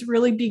Mormonism, it was a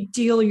really big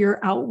deal, your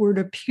outward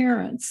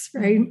appearance,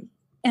 right? Mm-hmm.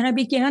 And I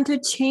began to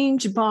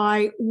change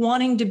by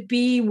wanting to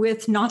be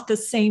with not the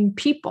same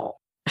people.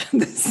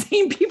 The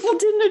same people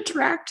didn't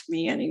attract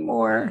me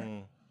anymore.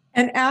 Mm.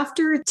 And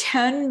after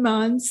 10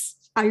 months,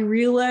 I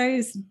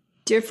realized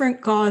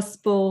different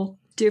gospel,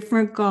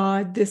 different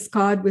God. This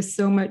God was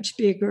so much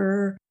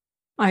bigger.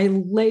 I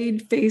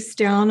laid face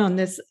down on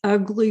this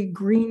ugly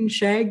green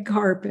shag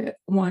carpet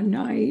one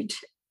night,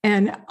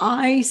 and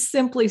I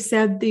simply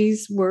said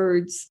these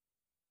words,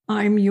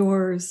 "I'm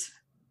yours,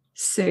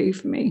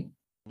 save me."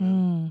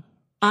 Mm.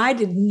 I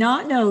did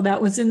not know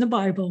that was in the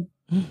Bible.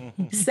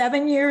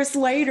 7 years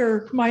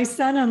later, my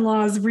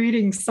son-in-law is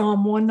reading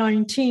Psalm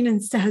 119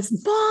 and says,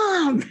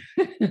 "Mom,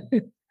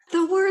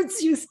 the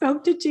words you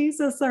spoke to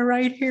Jesus are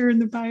right here in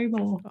the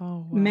Bible." Oh,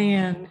 wow.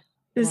 Man,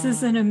 this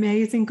is an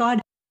amazing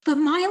God. But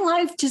my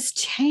life just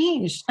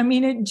changed. I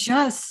mean, it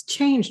just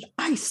changed.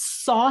 I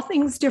saw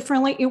things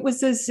differently. It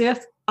was as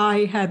if I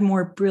had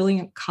more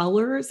brilliant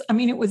colors. I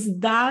mean, it was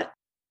that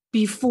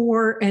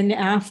before and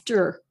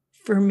after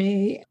for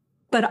me.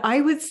 But I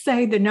would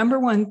say the number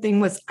one thing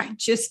was I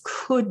just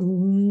could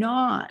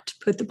not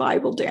put the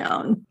Bible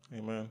down.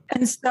 Amen.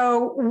 And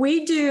so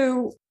we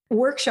do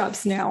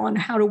workshops now on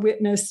how to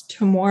witness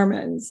to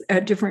Mormons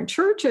at different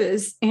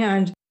churches.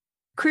 And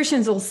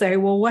Christians will say,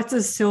 well, what's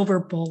a silver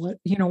bullet?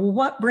 You know,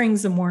 what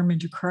brings a Mormon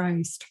to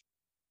Christ?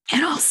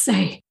 And I'll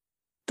say,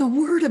 the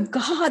word of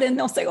God. And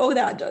they'll say, oh,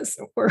 that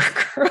doesn't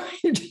work,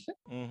 right?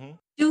 Mm-hmm.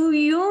 Do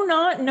you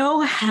not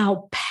know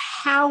how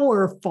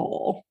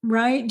powerful,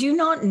 right? Do you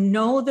not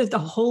know that the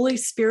Holy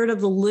Spirit of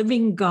the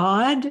living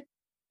God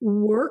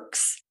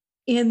works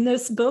in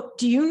this book?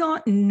 Do you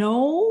not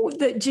know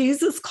that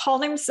Jesus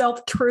called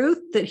himself truth,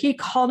 that he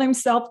called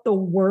himself the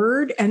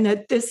word, and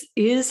that this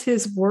is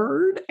his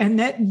word, and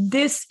that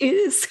this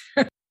is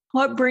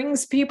what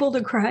brings people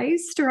to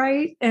Christ,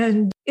 right?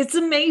 And it's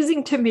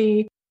amazing to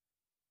me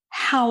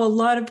how a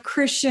lot of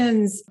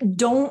Christians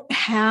don't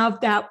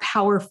have that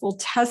powerful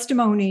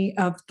testimony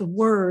of the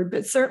word,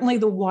 but certainly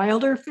the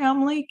Wilder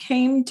family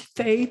came to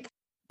faith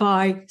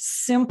by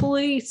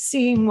simply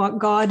seeing what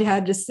God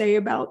had to say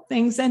about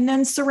things and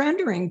then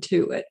surrendering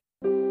to it.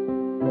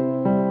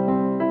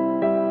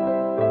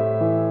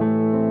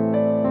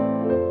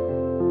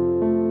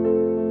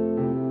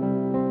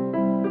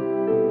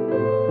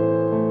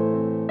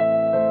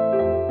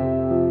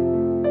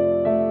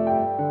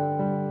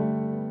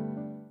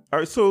 All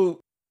right,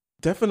 so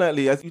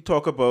definitely, as you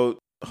talk about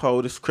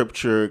how the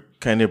scripture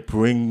kind of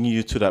bring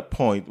you to that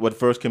point, what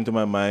first came to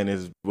my mind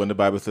is when the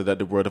Bible said that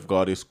the word of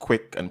God is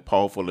quick and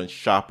powerful and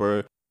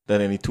sharper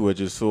than any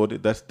two-edged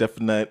sword. That's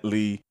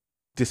definitely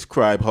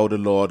describe how the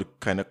Lord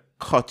kind of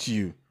cut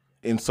you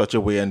in such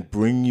a way and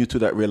bring you to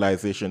that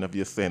realization of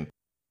your sin.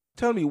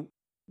 Tell me,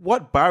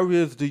 what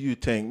barriers do you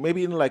think,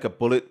 maybe in like a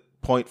bullet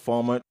point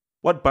format,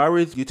 what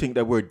barriers do you think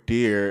that were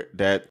there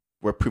that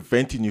were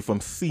preventing you from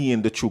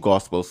seeing the true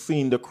gospel,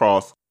 seeing the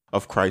cross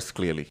of Christ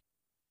clearly?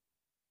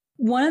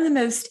 One of the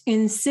most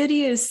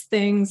insidious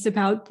things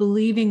about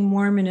believing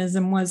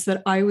Mormonism was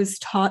that I was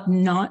taught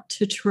not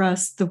to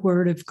trust the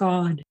word of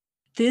God.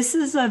 This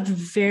is a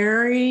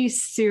very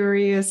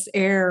serious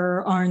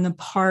error on the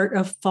part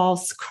of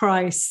false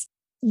Christs.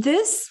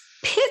 This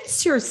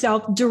pits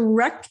yourself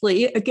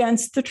directly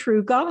against the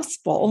true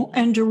gospel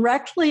and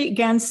directly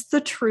against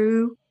the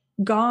true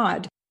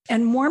God.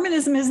 And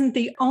Mormonism isn't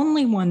the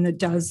only one that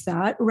does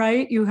that,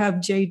 right? You have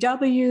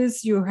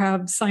JWs, you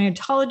have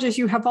Scientologists,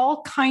 you have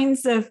all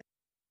kinds of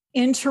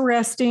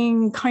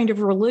interesting kind of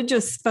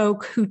religious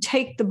folk who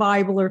take the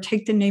Bible or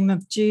take the name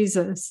of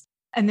Jesus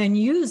and then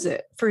use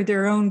it for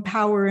their own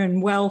power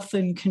and wealth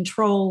and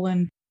control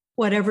and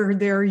whatever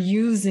they're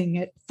using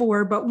it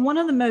for. But one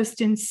of the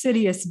most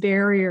insidious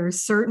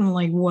barriers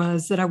certainly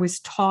was that I was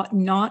taught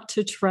not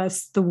to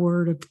trust the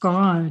word of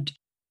God.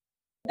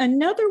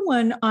 Another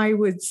one I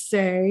would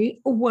say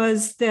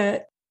was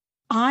that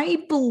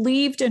I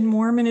believed in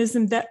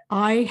Mormonism that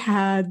I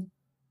had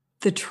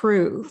the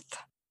truth.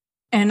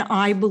 And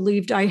I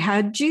believed I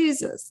had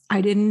Jesus.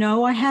 I didn't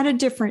know I had a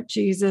different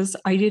Jesus.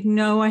 I didn't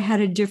know I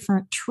had a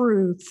different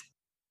truth.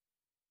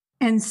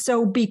 And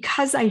so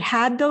because I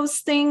had those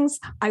things,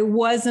 I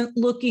wasn't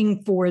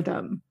looking for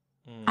them.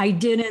 I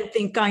didn't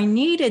think I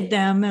needed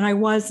them, and I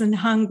wasn't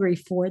hungry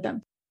for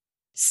them.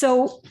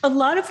 So a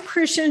lot of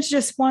Christians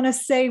just want to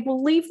say,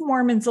 well, leave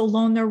Mormons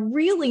alone. They're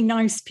really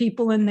nice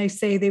people, and they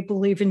say they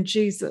believe in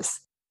Jesus.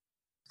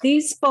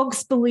 These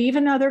folks believe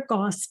another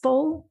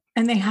gospel,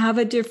 and they have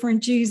a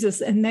different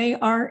Jesus, and they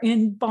are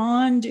in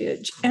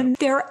bondage. And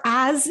they're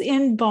as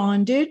in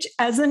bondage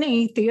as an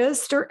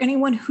atheist or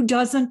anyone who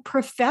doesn't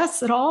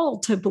profess at all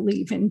to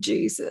believe in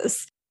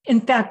Jesus.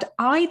 In fact,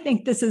 I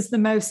think this is the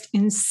most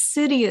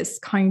insidious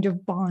kind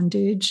of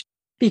bondage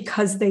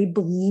because they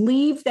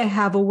believe they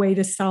have a way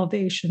to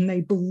salvation.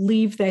 They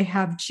believe they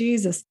have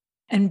Jesus.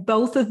 And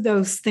both of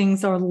those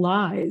things are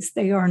lies.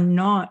 They are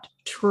not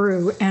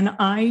true. And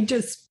I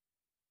just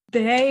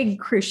beg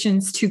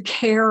Christians to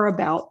care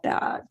about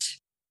that.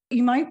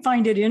 You might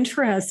find it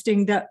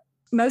interesting that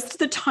most of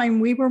the time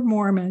we were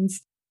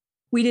Mormons,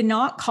 we did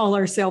not call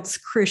ourselves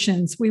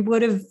Christians. We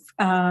would have,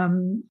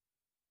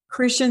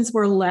 Christians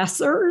were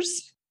lessers.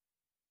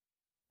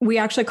 We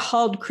actually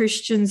called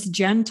Christians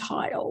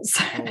Gentiles.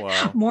 Oh,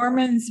 wow.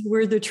 Mormons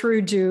were the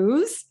true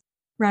Jews,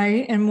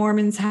 right? And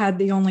Mormons had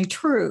the only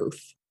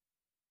truth.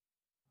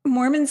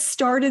 Mormons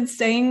started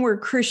saying we're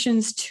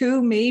Christians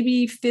too,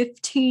 maybe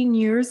 15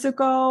 years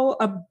ago,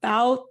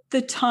 about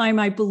the time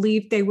I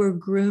believe they were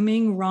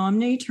grooming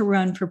Romney to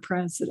run for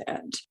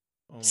president.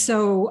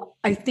 So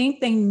I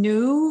think they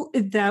knew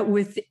that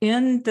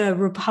within the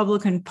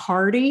Republican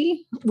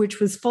Party,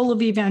 which was full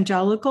of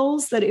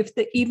evangelicals, that if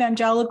the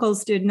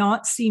evangelicals did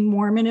not see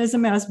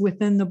Mormonism as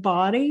within the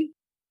body,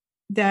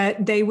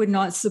 that they would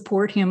not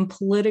support him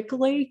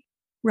politically,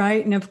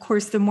 right? And of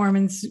course, the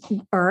Mormons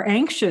are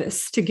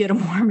anxious to get a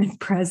Mormon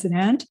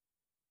president.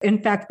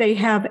 In fact, they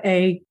have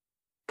a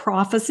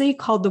prophecy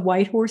called the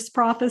White Horse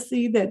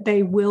Prophecy that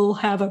they will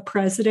have a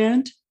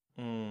president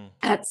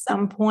at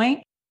some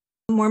point.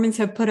 Mormons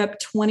have put up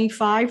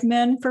 25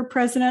 men for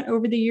president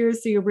over the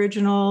years. The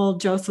original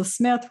Joseph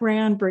Smith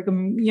ran,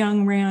 Brigham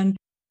Young ran,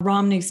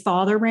 Romney's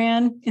father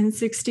ran in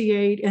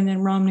 68, and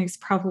then Romney's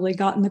probably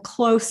gotten the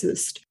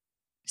closest.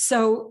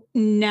 So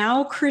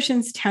now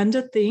Christians tend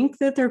to think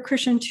that they're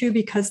Christian too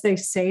because they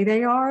say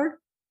they are.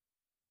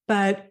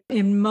 But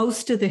in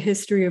most of the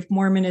history of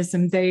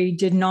Mormonism, they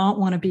did not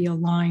want to be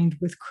aligned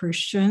with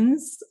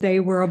Christians. They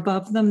were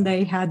above them.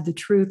 They had the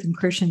truth, and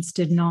Christians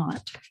did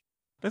not.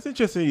 That's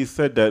interesting you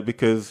said that,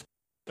 because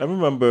I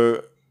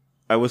remember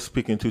I was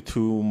speaking to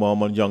two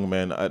Mormon young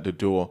men at the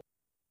door,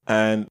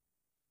 and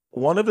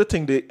one of the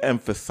things they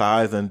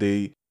emphasized and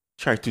they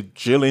tried to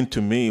drill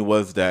into me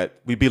was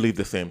that we believe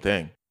the same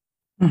thing.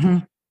 Mm-hmm.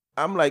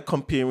 I'm like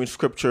comparing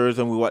scriptures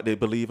and what they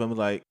believe. I'm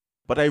like,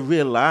 but I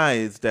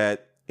realized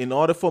that in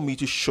order for me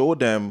to show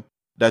them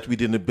that we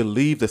didn't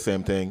believe the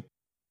same thing,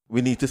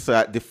 we need to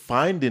start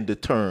defining the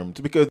terms,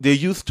 because they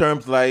use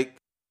terms like,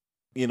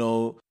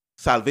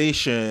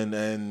 salvation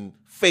and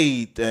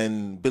faith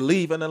and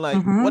belief. And I'm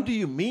like, what do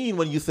you mean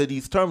when you say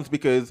these terms?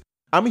 Because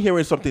I'm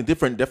hearing something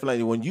different,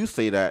 definitely, when you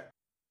say that.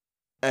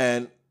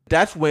 And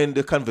that's when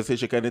the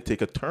conversation kind of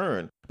take a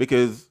turn.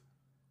 Because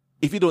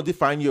if you don't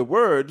define your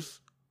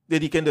words,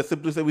 then you can just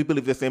simply say we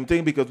believe the same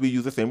thing because we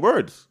use the same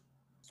words.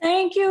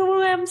 Thank you,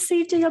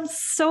 MCT. I'm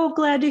so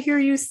glad to hear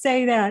you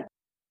say that.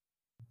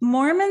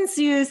 Mormons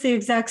use the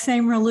exact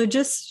same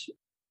religious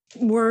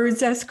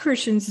words as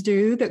Christians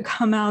do that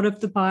come out of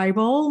the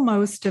Bible,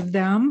 most of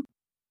them,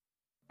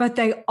 but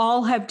they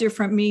all have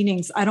different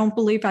meanings. I don't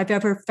believe I've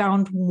ever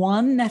found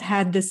one that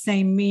had the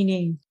same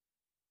meaning.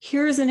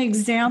 Here's an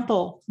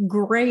example: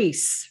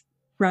 grace,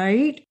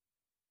 right?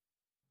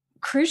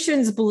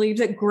 Christians believe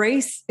that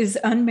grace is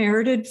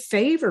unmerited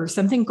favor,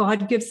 something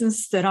God gives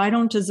us that I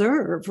don't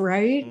deserve,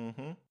 right?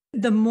 Mm-hmm.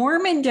 The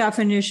Mormon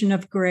definition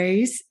of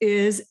grace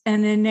is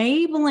an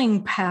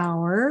enabling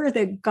power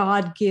that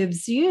God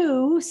gives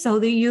you so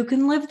that you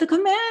can live the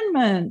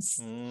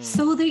commandments,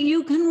 so that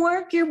you can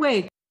work your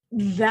way.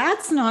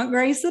 That's not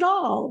grace at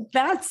all.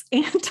 That's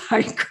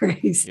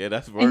anti-grace. Yeah,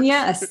 that's work. And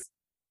yes,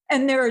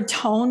 and their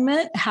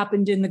atonement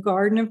happened in the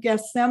Garden of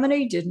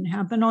Gethsemane, didn't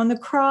happen on the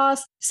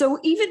cross. So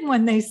even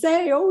when they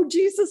say, oh,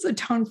 Jesus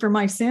atoned for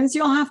my sins,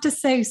 you'll have to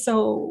say,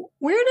 so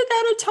where did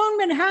that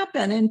atonement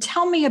happen? And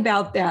tell me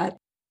about that.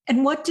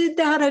 And what did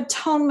that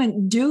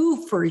atonement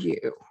do for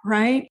you,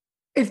 right?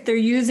 If they're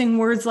using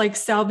words like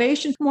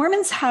salvation,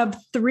 Mormons have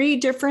 3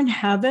 different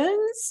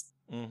heavens,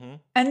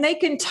 and they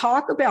can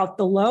talk about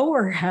the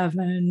lower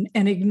heaven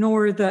and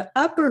ignore the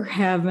upper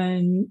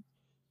heaven.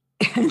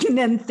 And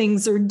then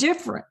things are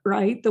different,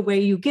 right? The way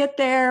you get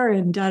there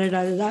and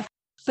da-da-da-da-da.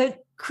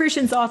 But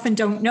Christians often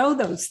don't know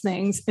those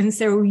things. And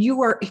so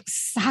you are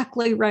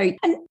exactly right.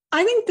 And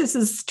I think this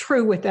is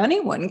true with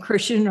anyone,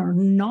 Christian or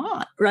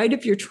not, right?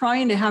 If you're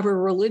trying to have a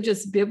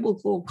religious,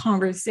 biblical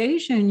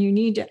conversation, you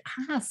need to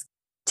ask,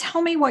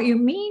 tell me what you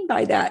mean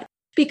by that.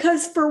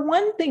 Because for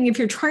one thing, if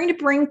you're trying to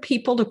bring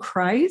people to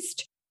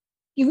Christ,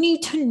 you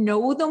need to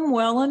know them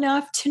well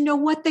enough to know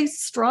what they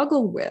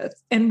struggle with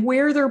and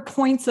where their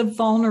points of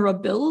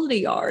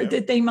vulnerability are,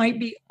 that they might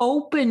be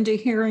open to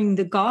hearing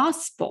the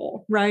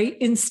gospel, right?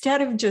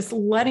 Instead of just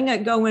letting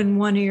it go in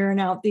one ear and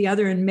out the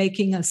other and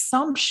making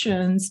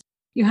assumptions,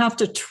 you have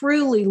to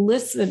truly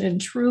listen and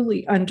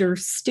truly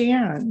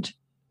understand.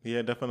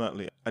 Yeah,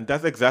 definitely. And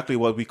that's exactly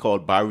what we call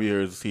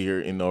barriers here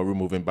in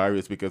removing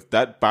barriers, because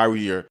that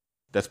barrier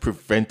that's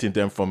preventing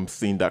them from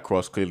seeing that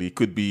cross clearly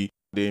could be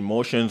the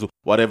emotions,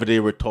 whatever they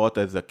were taught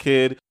as a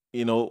kid,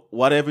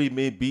 whatever it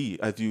may be,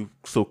 as you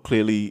so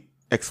clearly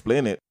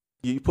explain it.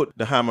 You put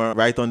the hammer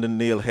right on the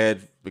nail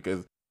head,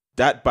 because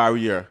that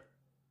barrier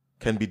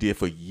can be there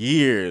for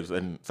years.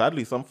 And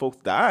sadly, some folks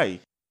die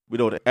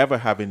without ever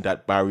having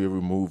that barrier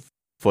removed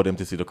for them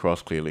to see the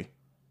cross clearly.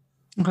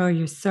 Oh,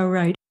 you're so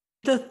right.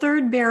 The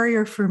third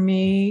barrier for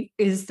me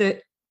is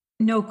that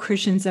no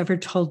Christians ever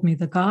told me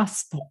the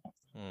gospel.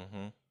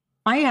 Mm-hmm.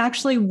 I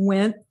actually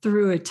went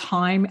through a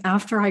time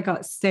after I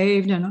got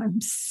saved, and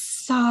I'm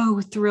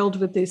so thrilled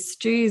with this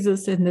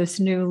Jesus and this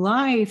new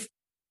life,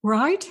 where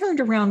I turned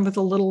around with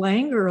a little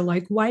anger,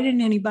 like, why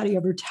didn't anybody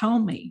ever tell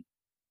me?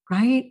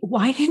 Right?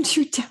 Why didn't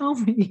you tell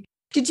me?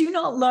 Did you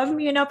not love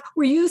me enough?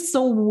 Were you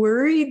so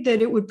worried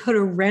that it would put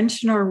a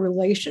wrench in our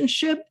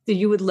relationship that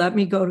you would let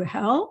me go to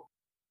hell?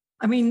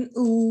 I mean,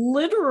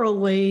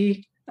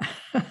 literally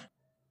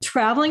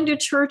traveling to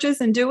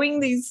churches and doing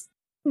these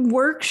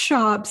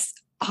workshops,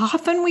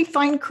 often we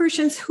find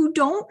Christians who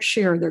don't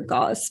share their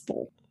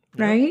gospel,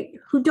 right?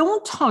 Who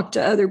don't talk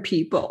to other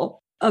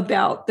people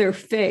about their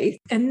faith.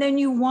 And then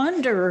you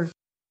wonder,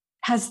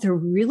 has there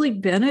really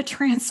been a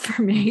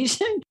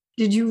transformation?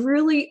 Did you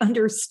really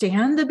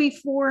understand the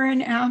before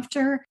and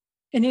after?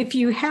 And if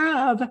you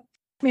have, I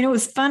mean, it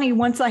was funny.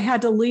 Once I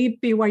had to leave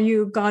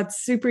BYU, God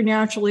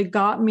supernaturally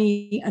got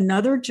me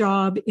another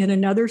job in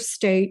another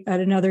state at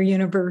another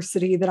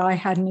university that I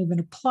hadn't even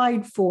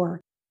applied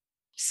for.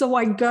 So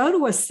I go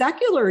to a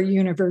secular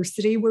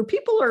university where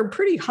people are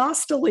pretty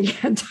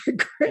hostily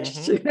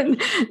anti-Christian.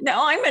 Mm-hmm.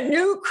 Now I'm a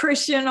new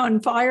Christian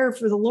on fire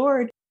for the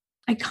Lord.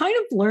 I kind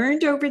of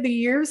learned over the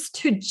years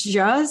to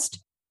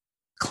just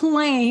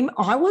claim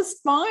I was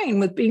fine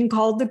with being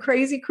called the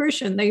crazy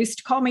Christian. They used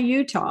to call me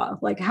Utah.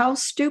 Like, how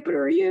stupid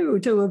are you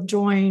to have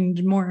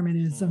joined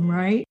Mormonism,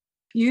 right?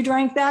 You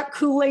drank that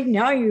Kool-Aid,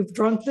 now you've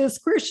drunk this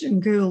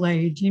Christian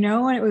Kool-Aid, you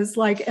know? And it was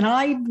like, and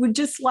I would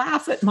just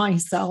laugh at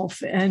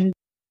myself and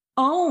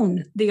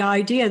own the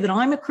idea that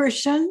I'm a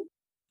Christian.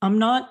 I'm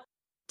not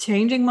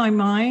changing my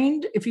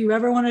mind. If you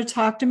ever want to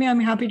talk to me, I'm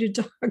happy to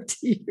talk to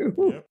you.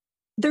 Yep.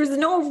 There's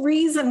no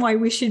reason why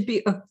we should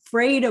be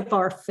afraid of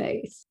our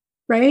faith,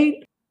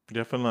 right?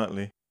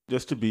 Definitely.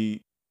 Just to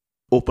be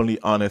openly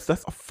honest,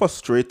 that's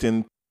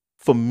frustrating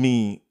for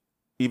me,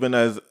 even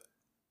as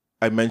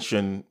I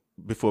mentioned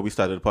before we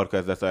started the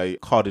podcast, that I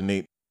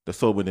coordinate the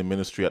soul winning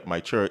ministry at my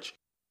church.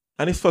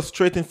 And it's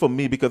frustrating for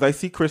me because I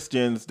see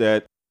Christians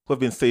that who have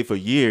been saved for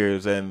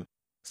years and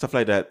stuff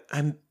like that,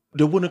 and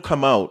they wouldn't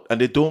come out and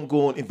they don't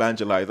go and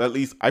evangelize. At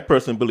least I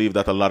personally believe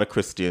that a lot of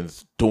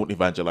Christians don't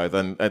evangelize.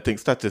 And I think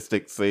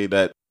statistics say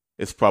that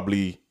it's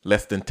probably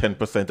less than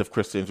 10% of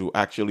Christians who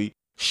actually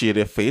share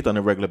their faith on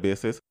a regular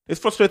basis. It's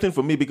frustrating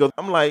for me because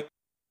I'm like,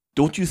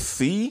 don't you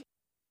see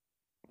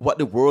what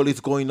the world is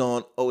going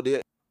on out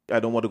there? I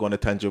don't want to go on a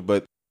tangent,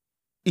 but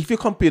if you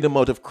compare the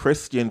amount of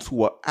Christians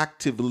who are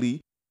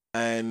actively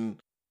and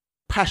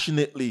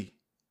passionately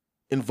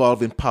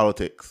involved in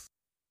politics,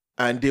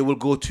 and they will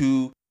go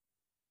to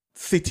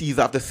cities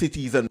after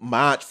cities and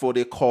march for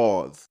their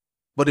cause,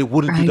 but they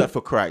wouldn't do that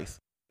for Christ.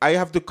 I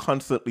have to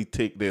constantly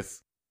take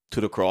this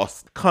to the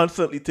cross,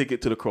 constantly take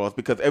it to the cross,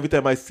 because every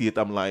time I see it,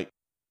 I'm like,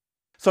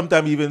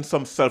 sometimes even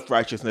some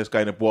self-righteousness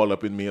kind of boil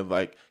up in me and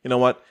like, you know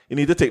what? You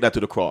need to take that to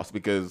the cross,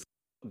 because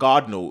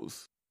God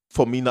knows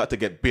for me not to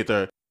get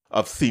bitter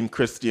of seeing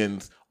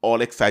Christians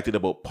all excited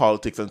about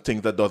politics and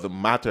things that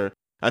doesn't matter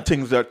and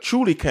things that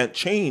truly can't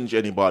change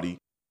anybody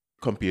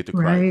compared to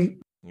Christ. Right.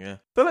 Yeah.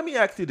 So let me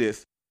ask you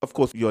this. Of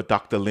course, you're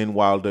Dr. Lynn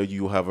Wilder.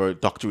 You have a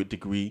doctorate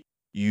degree.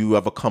 You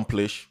have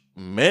accomplished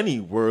many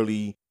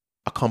worldly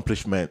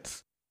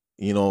accomplishments.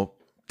 You know,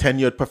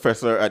 tenured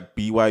professor at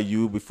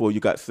BYU before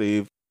you got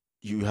saved.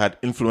 You had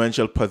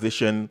influential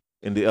position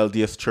in the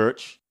LDS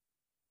Church.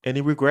 Any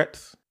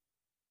regrets?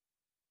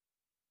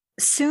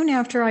 Soon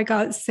after I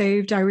got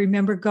saved, I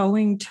remember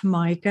going to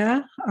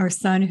Micah, our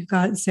son who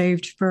got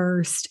saved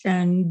first,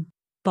 and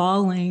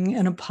bawling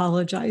and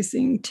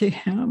apologizing to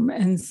him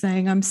and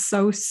saying, I'm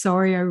so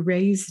sorry I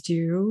raised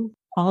you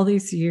all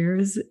these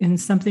years in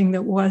something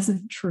that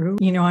wasn't true.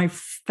 You know, I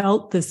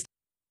felt this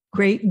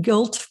great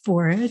guilt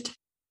for it.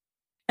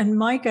 And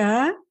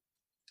Micah,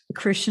 a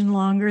Christian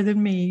longer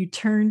than me,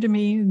 turned to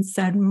me and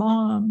said,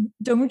 Mom,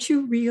 don't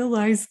you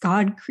realize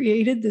God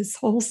created this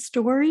whole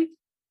story?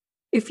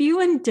 If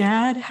you and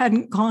Dad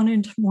hadn't gone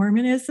into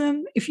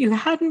Mormonism, if you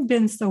hadn't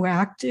been so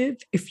active,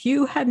 if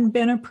you hadn't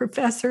been a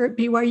professor at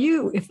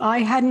BYU, if I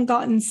hadn't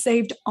gotten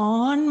saved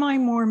on my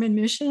Mormon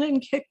mission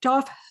and kicked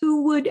off,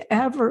 who would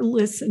ever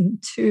listen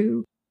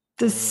to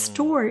the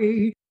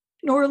story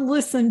nor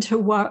listen to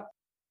what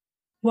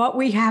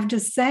we have to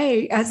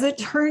say? As it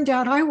turned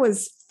out, I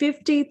was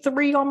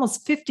 53,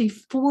 almost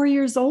 54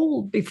 years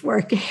old before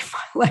I gave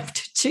my life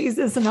to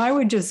Jesus. And I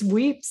would just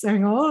weep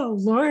saying, oh,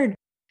 Lord,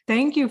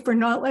 thank you for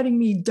not letting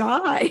me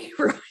die,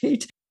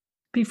 right,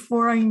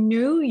 before I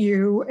knew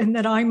you, and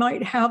that I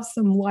might have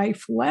some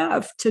life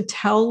left to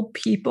tell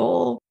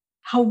people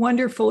how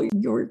wonderful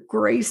your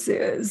grace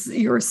is,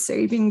 your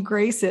saving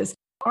grace is.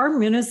 Our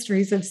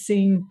ministries have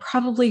seen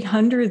probably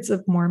hundreds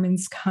of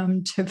Mormons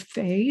come to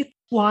faith.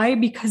 Why?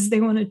 Because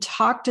they want to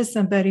talk to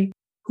somebody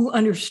who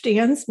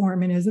understands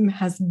Mormonism,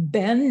 has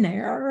been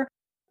there,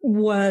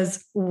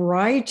 was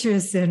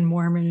righteous in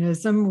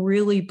Mormonism,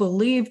 really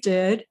believed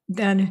it,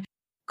 then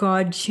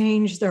God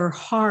changed their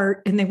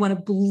heart, and they want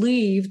to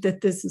believe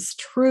that this is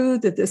true,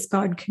 that this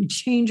God can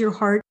change your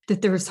heart,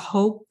 that there's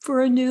hope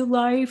for a new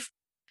life,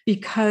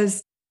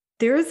 because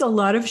There's a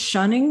lot of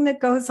shunning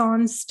that goes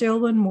on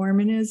still in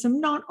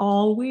Mormonism, not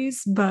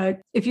always, but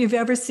if you've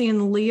ever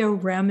seen Leah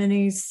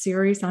Remini's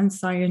series on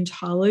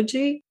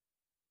Scientology,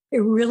 it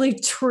really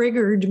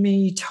triggered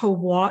me to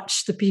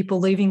watch the people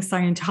leaving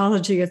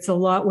Scientology. It's a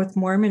lot with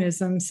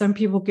Mormonism. Some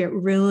people get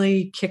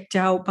really kicked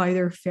out by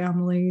their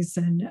families,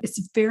 and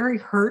it's very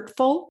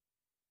hurtful.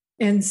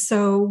 And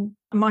so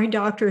my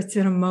doctorate's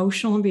in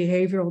emotional and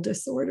behavioral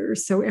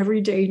disorders. So every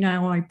day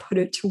now I put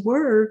it to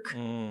work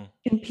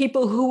in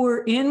people who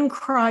are in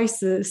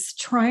crisis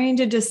trying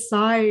to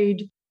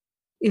decide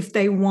if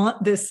they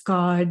want this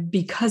God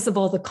because of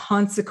all the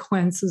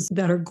consequences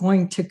that are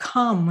going to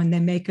come when they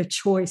make a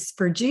choice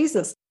for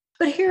Jesus.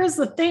 But here's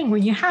the thing,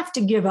 when you have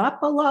to give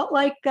up a lot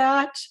like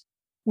that,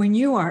 when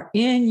you are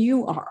in,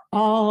 you are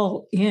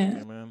all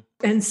in. Amen.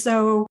 And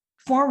so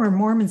former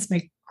Mormons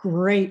make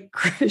great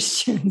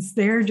Christians.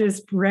 They're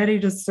just ready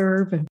to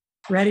serve and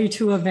ready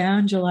to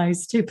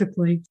evangelize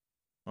typically.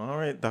 All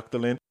right, Dr.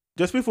 Lynn.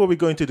 Just before we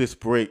go into this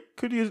break,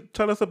 could you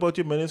tell us about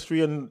your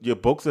ministry and your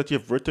books that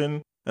you've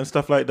written and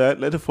stuff like that?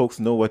 Let the folks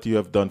know what you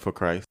have done for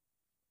Christ.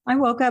 I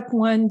woke up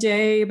one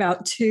day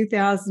about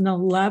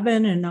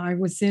 2011 and I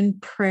was in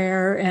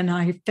prayer and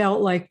I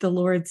felt like the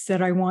Lord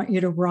said, I want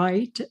you to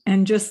write.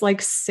 And just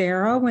like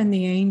Sarah, when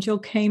the angel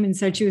came and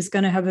said she was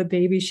going to have a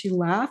baby, she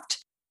laughed.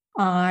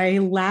 I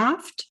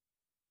laughed.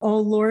 Oh,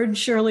 Lord,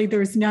 surely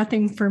there's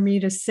nothing for me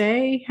to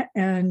say.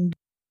 And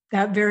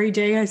that very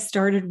day I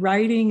started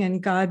writing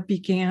and God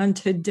began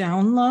to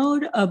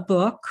download a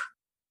book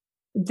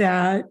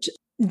that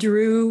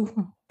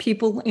drew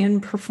people in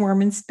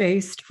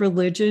performance-based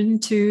religion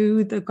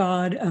to the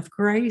God of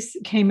grace.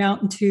 It came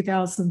out in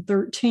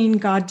 2013.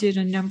 God did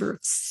a number of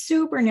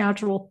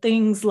supernatural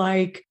things,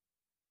 like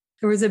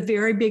there was a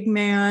very big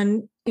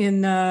man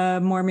in the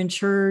Mormon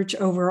church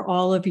over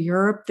all of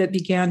Europe that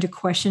began to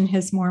question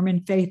his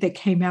Mormon faith. It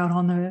came out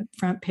on the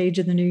front page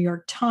of the New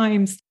York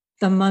Times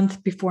the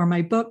month before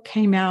my book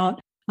came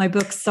out. My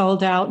book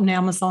sold out in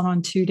Amazon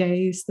on 2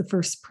 days, the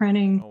first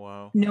printing. Oh,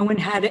 wow. No one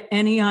had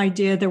any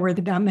idea there were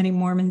that many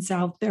Mormons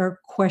out there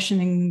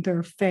questioning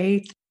their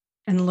faith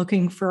and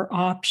looking for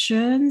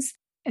options.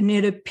 And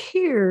it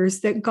appears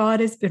that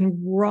God has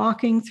been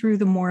rocking through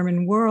the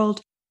Mormon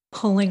world,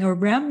 pulling a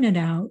remnant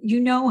out. You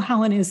know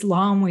how in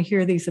Islam we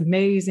hear these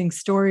amazing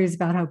stories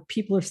about how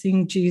people are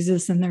seeing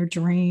Jesus in their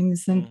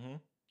dreams and,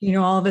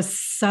 all of a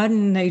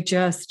sudden they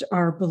just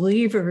are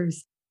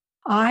believers.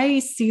 I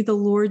see the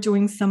Lord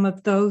doing some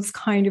of those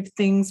kind of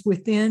things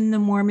within the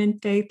Mormon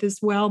faith as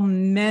well.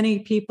 Many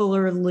people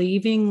are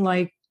leaving,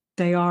 like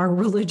they are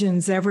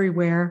religions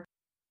everywhere.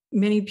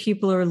 Many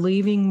people are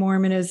leaving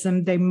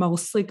Mormonism. They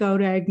mostly go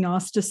to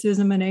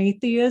agnosticism and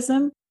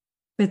atheism.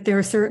 But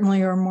there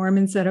certainly are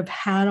Mormons that have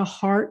had a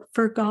heart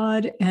for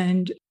God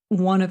and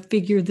want to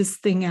figure this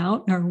thing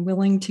out and are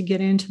willing to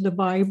get into the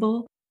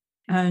Bible.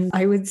 And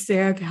I would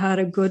say I've had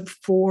a good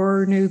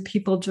 4 new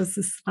people just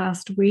this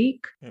last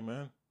week.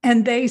 Amen.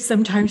 And they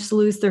sometimes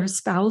lose their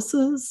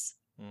spouses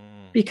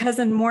because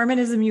in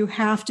Mormonism, you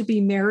have to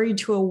be married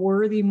to a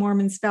worthy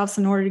Mormon spouse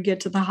in order to get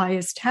to the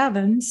highest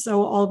heaven.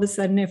 So all of a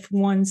sudden, if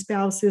one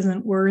spouse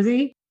isn't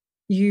worthy,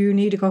 you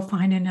need to go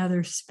find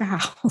another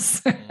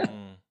spouse.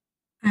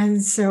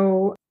 And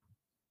so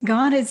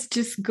God is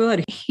just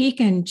good. He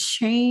can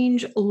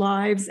change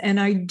lives. And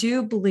I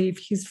do believe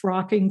he's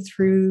rocking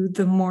through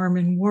the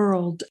Mormon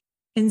world.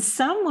 In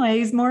some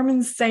ways,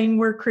 Mormons saying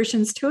we're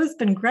Christians too has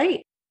been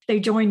great. They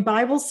join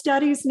Bible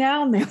studies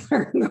now and they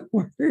learn the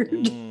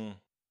word.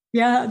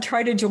 Yeah,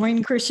 try to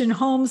join Christian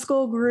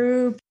homeschool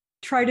group,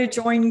 try to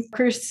join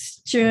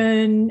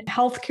Christian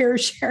healthcare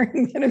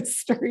sharing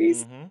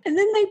ministries. And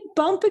then they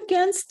bump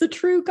against the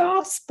true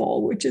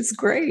gospel, which is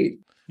great.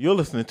 You're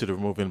listening to the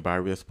Removing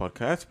Barriers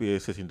podcast. We are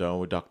sitting down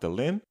with Dr.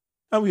 Lynn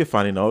and we are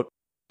finding out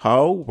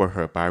how were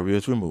her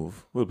barriers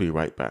removed. We'll be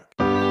right back.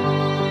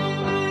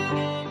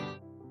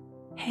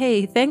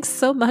 Hey, thanks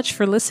so much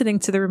for listening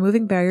to the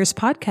Removing Barriers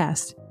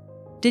podcast.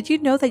 Did you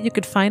know that you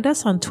could find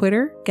us on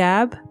Twitter,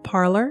 Gab,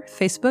 Parler,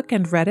 Facebook,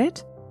 and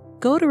Reddit?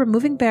 Go to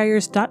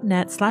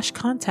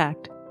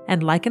removingbarriers.net/contact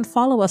and like and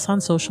follow us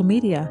on social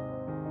media.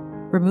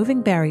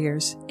 Removing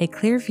Barriers, a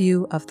clear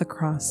view of the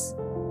cross.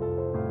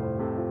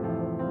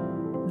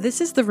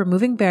 This is the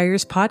Removing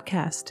Barriers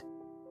podcast.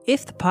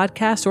 If the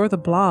podcast or the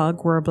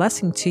blog were a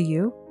blessing to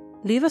you,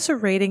 leave us a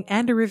rating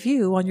and a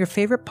review on your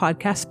favorite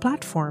podcast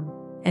platform.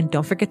 And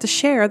don't forget to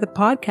share the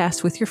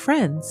podcast with your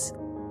friends.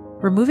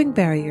 Removing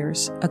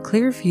Barriers, a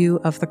clear view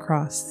of the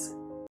cross.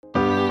 2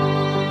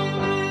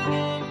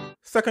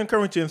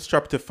 Corinthians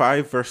chapter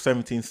 5, verse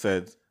 17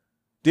 says,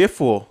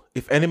 Therefore,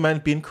 if any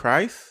man be in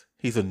Christ,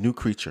 he is a new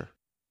creature.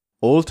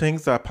 All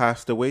things are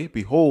passed away.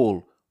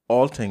 Behold,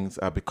 all things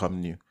are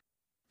become new.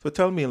 So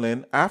tell me,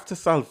 Lynn, after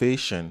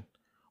salvation,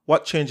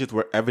 what changes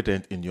were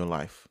evident in your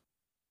life?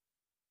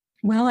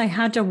 Well, I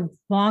had to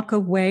walk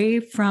away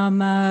from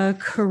a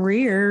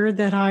career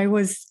that I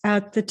was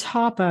at the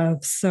top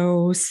of.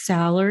 So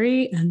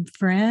salary and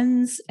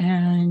friends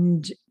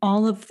and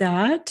all of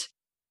that.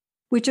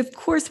 which of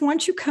course,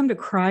 once you come to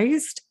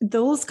Christ,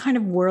 those kind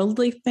of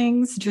worldly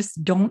things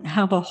just don't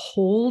have a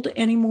hold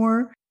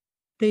anymore.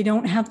 They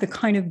don't have the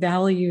kind of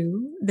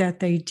value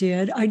that they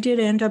did. I did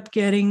end up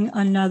getting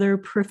another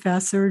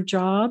professor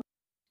job,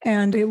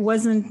 and it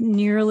wasn't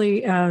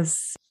nearly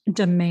as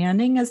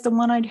demanding as the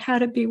one I'd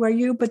had at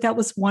BYU, but that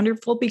was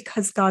wonderful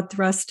because God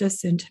thrust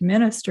us into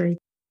ministry.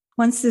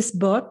 Once this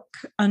book,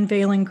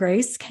 Unveiling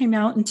Grace, came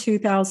out in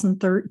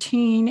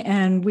 2013,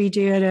 and we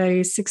did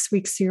a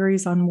 6-week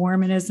series on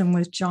Mormonism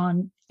with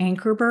John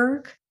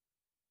Ankerberg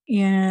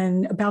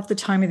in about the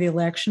time of the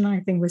election, I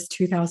think it was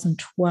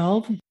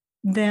 2012.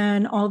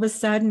 Then all of a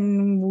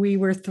sudden we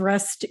were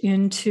thrust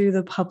into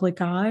the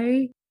public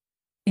eye.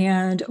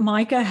 And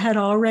Micah had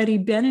already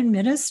been in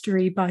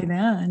ministry by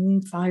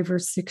then, 5 or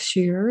 6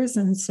 years.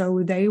 And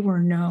so they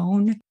were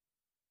known.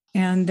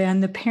 And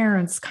then the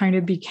parents kind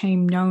of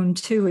became known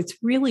too. It's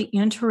really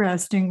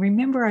interesting.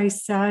 Remember, I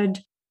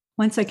said,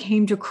 once I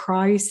came to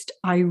Christ,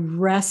 I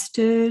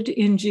rested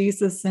in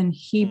Jesus and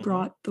he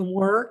brought the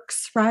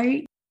works,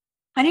 right?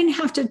 I didn't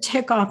have to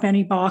tick off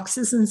any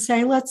boxes and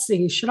say, let's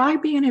see, should I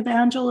be an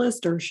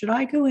evangelist or should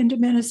I go into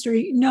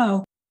ministry?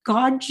 No,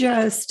 God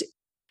just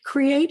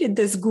created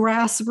this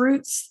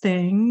grassroots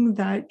thing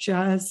that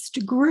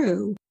just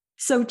grew.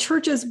 So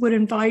churches would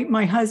invite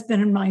my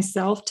husband and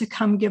myself to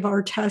come give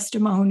our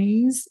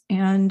testimonies.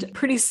 And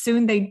pretty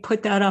soon they'd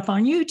put that up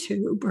on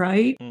YouTube,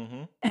 right?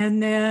 Mm-hmm.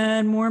 And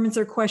then Mormons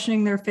are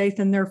questioning their faith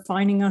and they're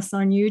finding us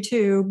on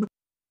YouTube.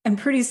 And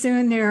pretty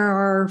soon there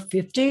are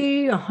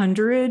 50,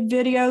 100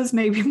 videos,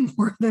 maybe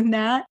more than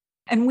that.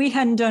 And we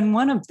hadn't done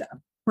one of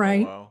them,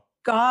 right? Oh, wow.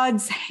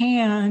 God's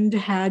hand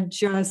had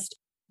just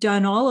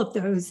done all of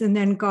those. And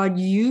then God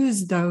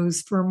used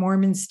those for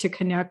Mormons to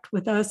connect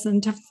with us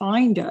and to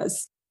find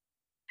us.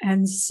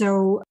 And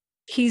so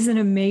he's an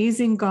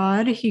amazing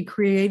God. He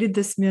created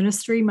this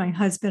ministry. My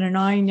husband and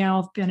I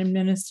now have been in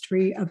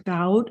ministry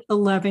about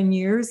 11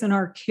 years, and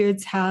our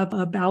kids have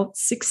about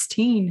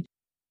 16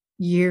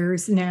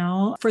 years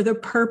now. For the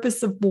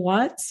purpose of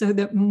what? So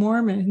that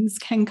Mormons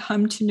can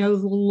come to know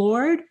the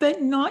Lord,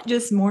 but not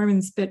just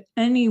Mormons, but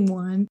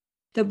anyone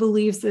that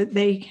believes that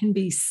they can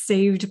be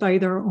saved by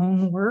their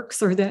own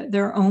works or that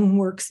their own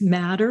works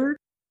matter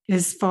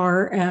as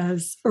far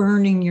as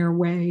earning your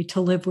way to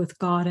live with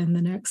God in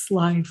the next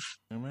life.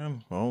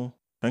 Amen. Well,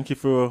 thank you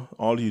for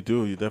all you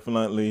do. You're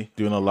definitely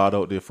doing a lot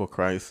out there for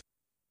Christ.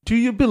 Do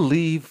you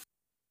believe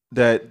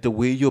that the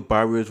way your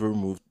barriers were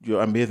removed,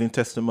 your amazing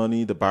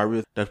testimony, the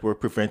barriers that were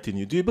preventing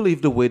you, do you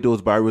believe the way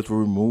those barriers were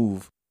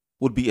removed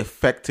would be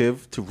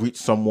effective to reach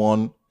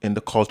someone in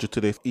the culture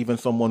today, even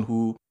someone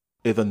who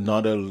is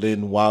another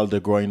Lynn while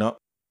they're growing up?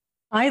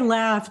 I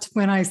laughed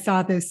when I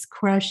saw this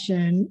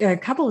question. A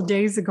couple of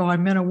days ago,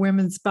 I'm in a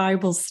women's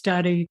Bible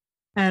study,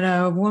 and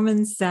a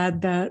woman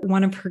said that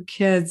one of her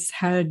kids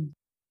had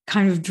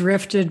kind of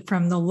drifted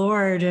from the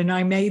Lord. And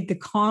I made the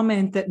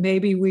comment that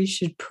maybe we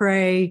should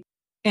pray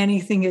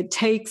anything it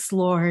takes,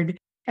 Lord.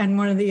 And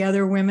one of the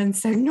other women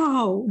said,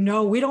 no,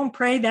 we don't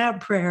pray that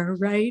prayer,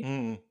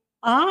 right?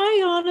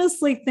 I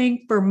honestly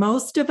think for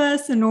most of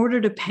us, in order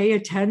to pay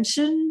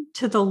attention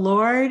to the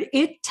Lord,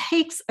 it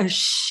takes a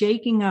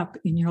shaking up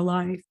in your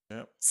life.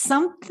 Yep.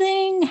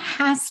 Something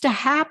has to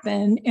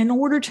happen in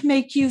order to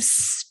make you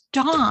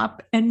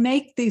stop and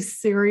make these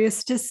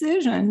serious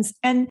decisions.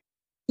 And,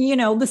 you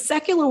know, the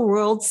secular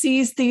world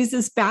sees these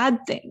as bad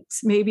things,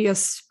 maybe a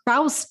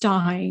spouse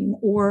dying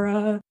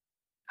or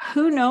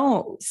who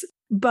knows.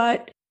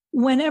 But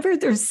whenever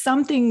there's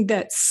something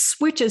that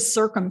switches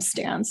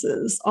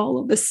circumstances all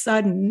of a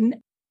sudden,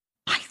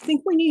 I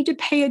think we need to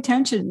pay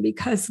attention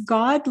because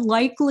God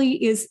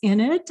likely is in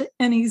it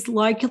and he's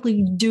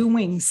likely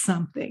doing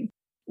something.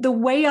 The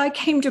way I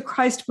came to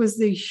Christ was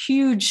a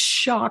huge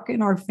shock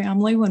in our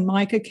family when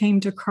Micah came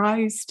to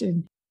Christ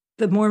and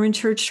the Mormon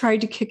church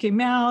tried to kick him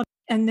out.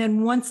 And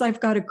then once I've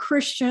got a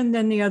Christian,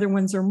 then the other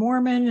ones are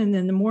Mormon, and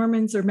then the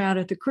Mormons are mad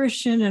at the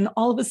Christian. And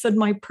all of a sudden,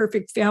 my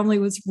perfect family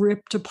was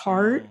ripped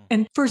apart.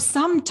 And for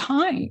some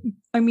time,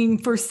 I mean,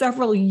 for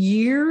several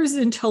years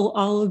until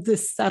all of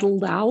this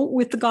settled out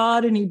with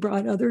God and he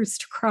brought others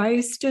to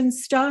Christ and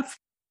stuff.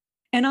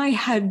 And I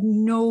had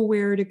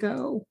nowhere to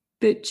go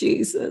but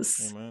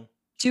Jesus. Amen.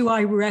 Do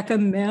I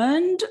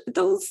recommend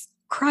those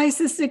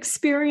crisis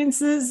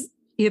experiences?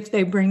 If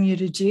they bring you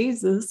to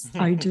Jesus,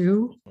 I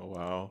do. Oh,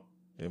 wow.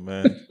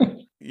 Amen.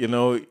 You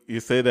know, you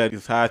say that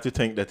it's hard to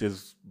think that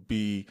it's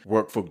be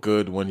work for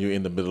good when you're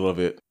in the middle of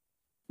it.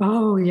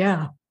 Oh,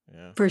 yeah,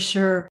 for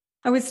sure.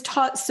 I was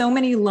taught so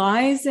many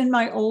lies in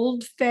my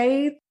old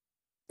faith,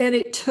 and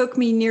it took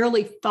me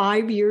nearly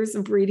 5 years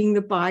of reading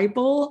the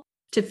Bible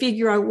to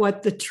figure out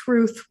what the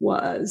truth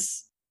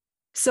was.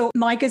 So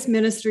Micah's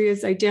ministry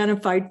has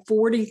identified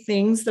 40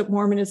 things that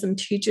Mormonism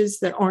teaches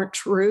that aren't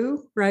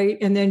true, right?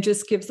 And then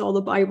just gives all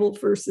the Bible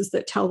verses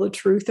that tell the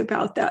truth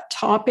about that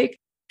topic.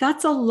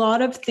 That's a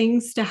lot of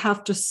things to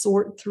have to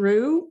sort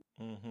through.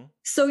 Mm-hmm.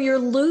 So you're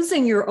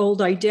losing your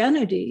old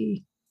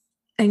identity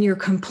and you're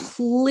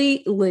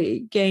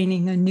completely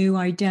gaining a new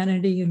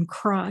identity in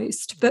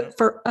Christ. But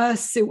for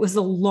us, it was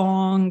a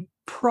long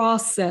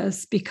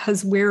process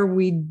because where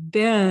we'd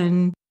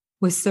been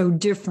was so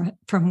different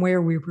from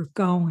where we were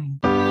going.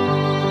 All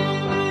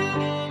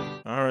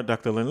right,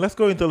 Dr. Lynn, let's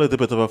go into a little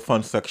bit of a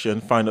fun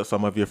section, find out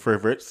some of your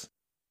favorites.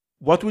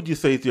 What would you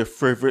say is your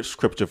favorite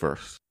scripture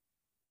verse?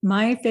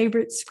 My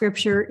favorite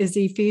scripture is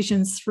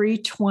Ephesians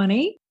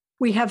 3:20.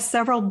 We have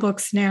several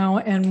books now,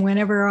 and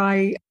whenever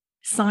I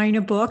sign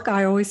a book,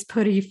 I always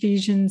put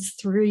Ephesians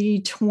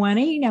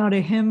 3:20. Now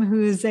to him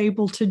who is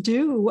able to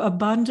do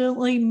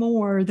abundantly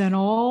more than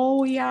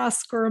all we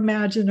ask or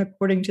imagine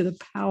according to the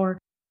power,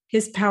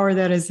 his power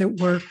that is at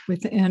work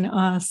within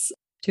us.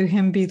 To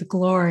him be the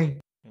glory.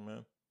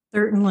 Amen.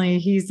 Certainly,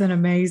 he's an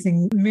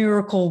amazing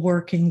miracle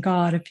working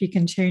God if he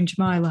can change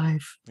my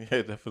life.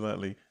 Yeah,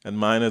 definitely. And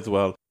mine as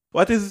well.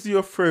 What is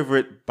your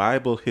favorite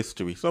Bible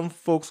history? Some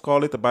folks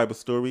call it a Bible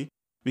story.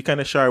 We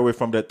kind of shy away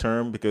from that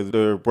term because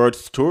the word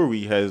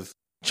story has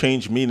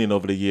changed meaning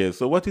over the years.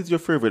 So what is your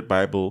favorite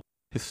Bible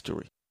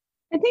history?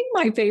 I think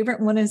my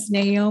favorite one is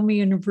Naomi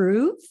and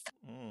Ruth,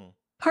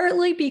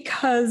 partly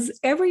because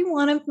every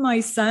one of my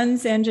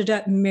sons ended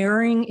up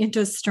marrying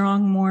into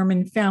strong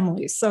Mormon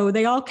families. So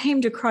they all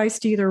came to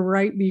Christ either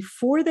right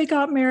before they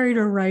got married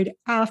or right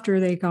after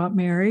they got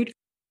married.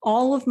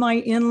 All of my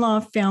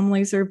in-law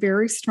families are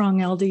very strong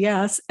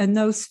LDS, and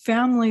those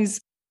families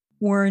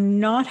were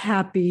not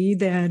happy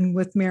then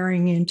with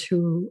marrying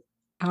into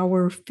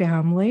our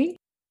family.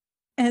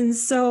 And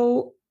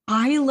so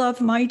I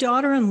love my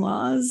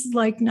daughter-in-laws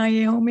like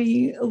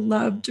Naomi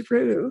loved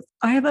Ruth.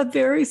 I have a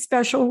very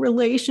special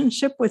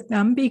relationship with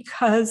them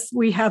because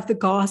we have the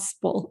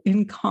gospel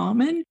in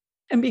common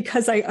and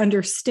because I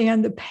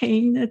understand the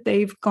pain that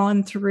they've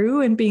gone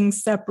through and being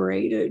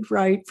separated,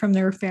 right, from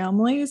their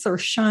families or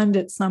shunned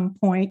at some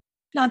point.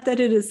 Not that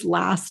it has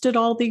lasted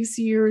all these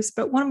years,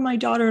 but one of my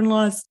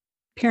daughter-in-law's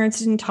parents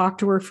didn't talk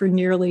to her for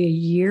nearly a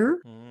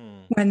year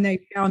when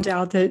they found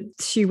out that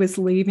she was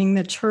leaving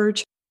the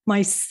church.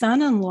 My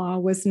son-in-law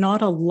was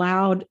not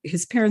allowed.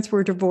 His parents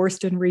were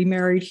divorced and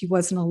remarried. He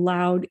wasn't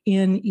allowed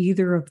in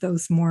either of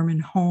those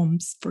Mormon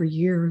homes for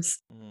years.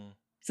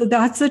 So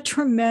that's a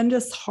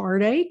tremendous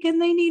heartache,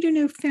 and they need a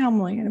new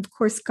family. And of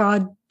course,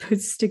 God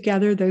puts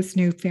together those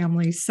new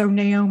families. So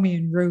Naomi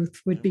and Ruth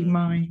would be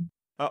mine.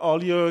 Are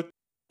all your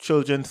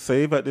children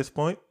saved at this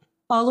point?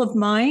 All of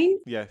mine?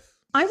 Yes.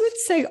 I would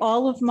say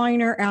all of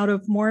mine are out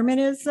of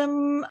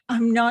Mormonism.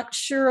 I'm not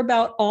sure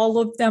about all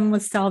of them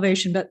with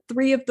salvation, but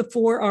 3 of the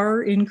 4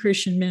 are in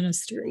Christian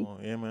ministry. Oh,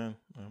 amen.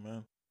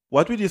 Amen.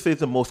 What would you say is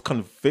the most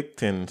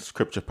convicting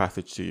scripture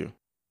passage to you?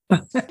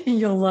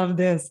 You'll love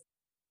this.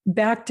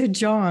 Back to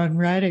John,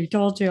 right? I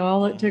told you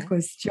all it took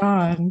was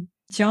John.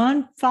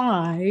 John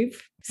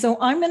 5. So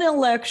I'm an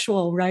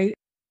intellectual, right?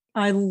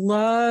 I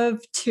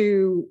like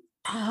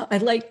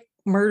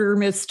murder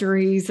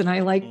mysteries and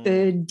I like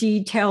the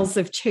details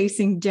of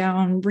chasing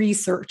down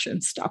research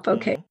and stuff.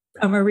 Okay,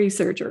 I'm a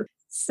researcher.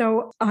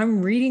 So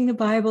I'm reading the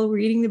Bible,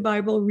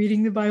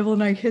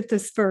 and I hit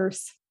this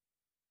verse.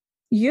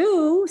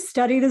 You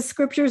study the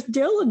scriptures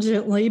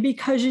diligently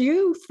because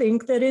you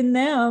think that in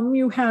them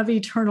you have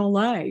eternal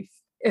life,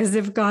 as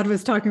if God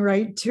was talking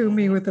right to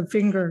me with a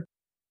finger.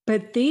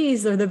 But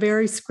these are the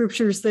very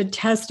scriptures that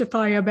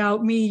testify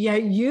about me,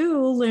 yet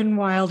you, Lynn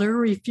Wilder,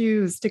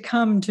 refuse to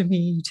come to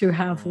me to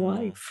have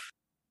life.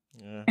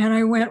 Yeah. And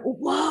I went,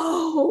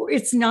 whoa,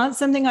 it's not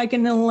something I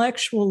can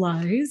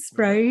intellectualize,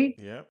 right?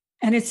 Yeah.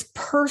 And it's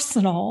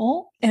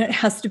personal, and it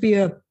has to be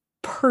a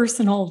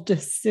personal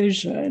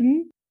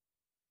decision.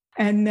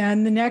 And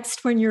then the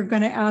next one you're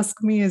going to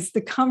ask me is the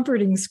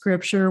comforting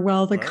scripture.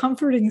 Well, the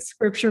comforting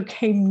scripture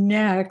came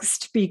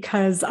next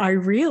because I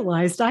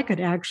realized I could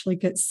actually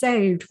get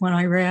saved when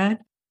I read,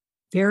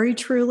 very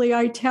truly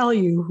I tell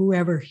you,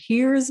 whoever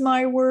hears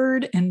my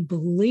word and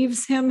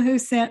believes him who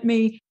sent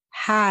me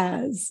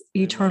has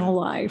eternal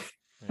life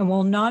and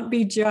will not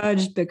be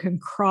judged, but can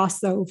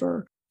cross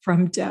over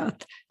from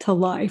death to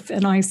life.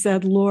 And I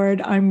said,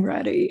 Lord, I'm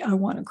ready. I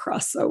want to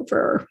cross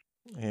over.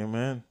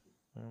 Amen.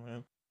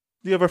 Amen.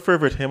 Do you have a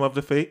favorite hymn of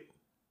the faith?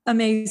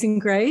 Amazing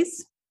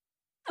Grace.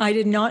 I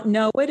did not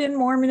know it in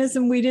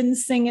Mormonism. We didn't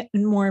sing it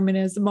in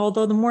Mormonism,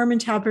 although the Mormon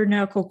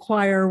Tabernacle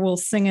Choir will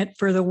sing it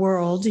for the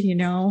world,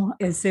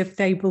 as if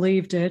they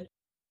believed it.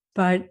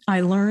 But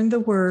I learned the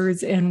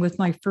words, and with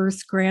my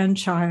first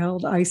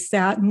grandchild, I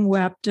sat and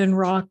wept and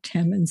rocked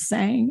him and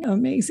sang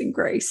Amazing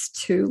Grace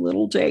to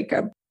little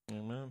Jacob.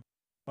 Amen.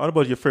 What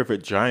about your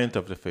favorite giant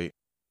of the faith?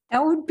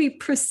 That would be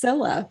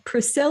Priscilla.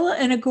 Priscilla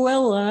and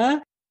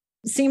Aquila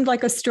seemed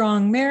like a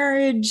strong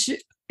marriage,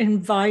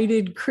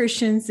 invited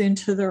Christians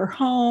into their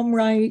home,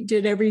 right?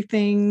 Did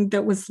everything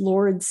that was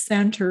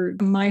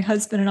Lord-centered. My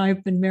husband and I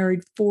have been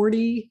married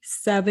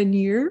 47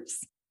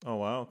 years. Oh,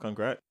 wow.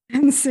 Congrats.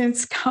 And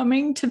since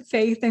coming to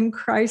faith in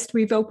Christ,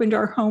 we've opened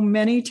our home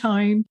many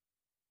times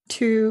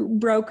to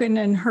broken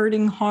and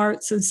hurting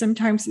hearts. And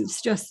sometimes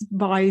it's just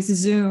by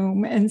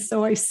Zoom. And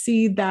so I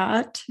see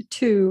that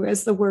too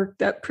as the work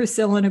that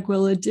Priscilla and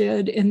Aquila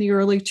did in the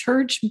early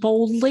church,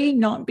 boldly,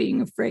 not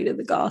being afraid of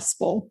the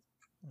gospel.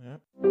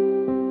 Yep.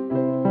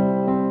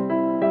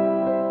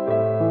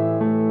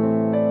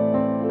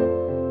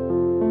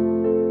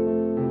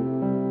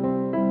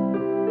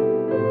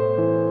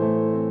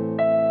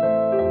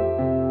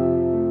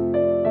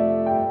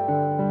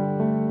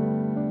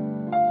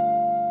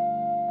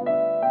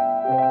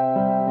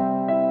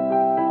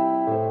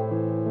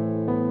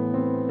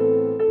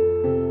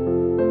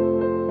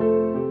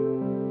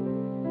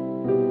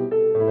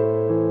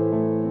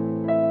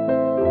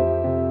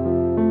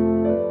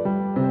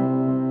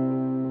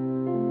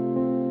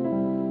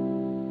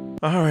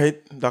 All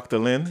right, Dr.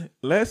 Lynn,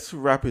 let's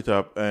wrap it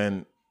up.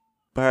 And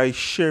by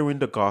sharing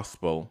the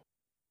gospel,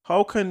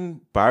 how can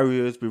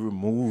barriers be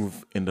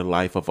removed in the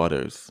life of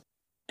others?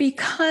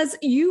 Because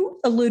you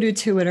alluded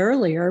to it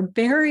earlier,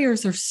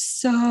 barriers are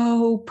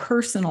so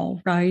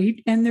personal,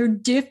 right? And they're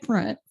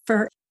different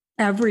for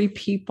every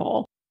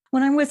people.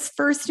 When I was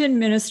first in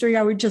ministry,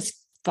 I would just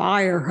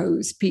fire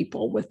hose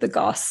people with the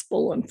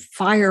gospel and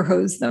fire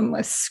hose them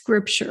with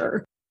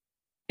scripture.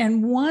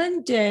 And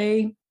one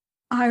day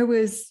I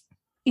was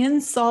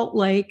in Salt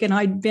Lake and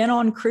I'd been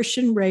on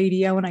Christian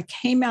radio and I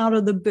came out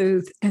of the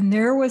booth and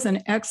there was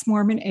an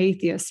ex-Mormon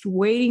atheist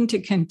waiting to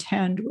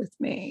contend with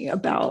me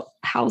about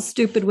how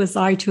stupid was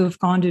I to have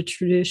gone to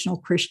traditional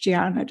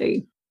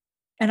Christianity.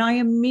 And I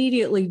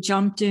immediately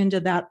jumped into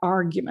that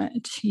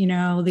argument,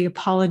 the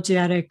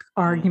apologetic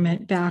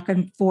argument back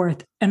and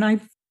forth. And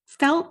I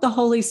felt the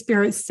Holy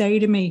Spirit say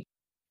to me,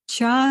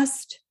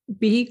 just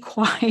be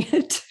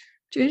quiet,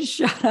 just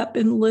shut up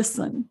and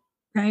listen,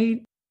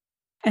 right?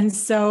 And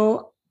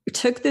so I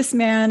took this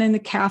man in the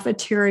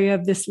cafeteria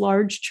of this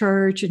large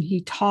church and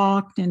he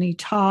talked and he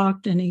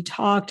talked and he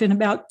talked. And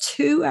about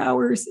 2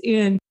 hours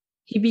in,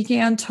 he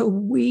began to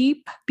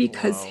weep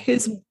because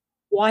his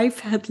wife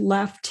had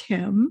left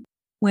him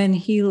when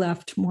he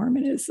left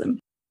Mormonism.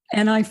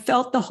 And I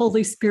felt the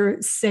Holy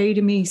Spirit say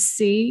to me,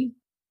 see,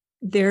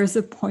 there's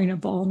a point of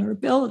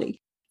vulnerability.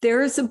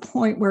 There is a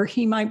point where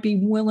he might be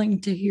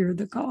willing to hear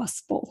the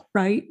gospel,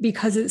 right?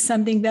 Because it's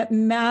something that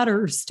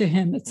matters to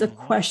him. It's a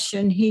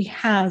question he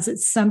has.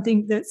 It's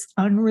something that's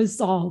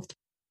unresolved.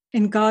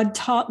 And God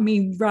taught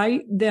me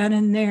right then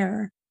and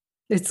there,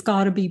 it's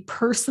got to be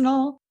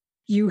personal.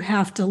 You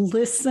have to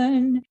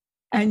listen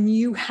and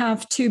you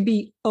have to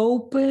be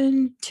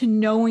open to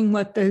knowing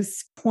what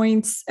those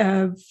points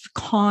of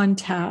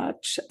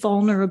contact,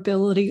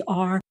 vulnerability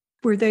are,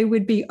 where they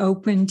would be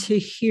open to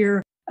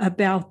hear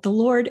about the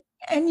Lord.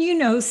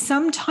 And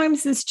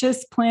sometimes it's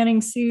just planting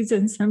seeds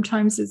and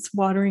sometimes it's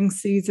watering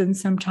seeds and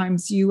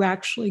sometimes you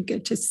actually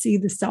get to see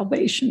the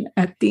salvation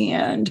at the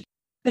end.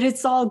 But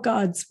it's all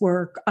God's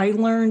work. I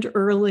learned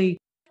early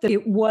that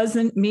it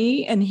wasn't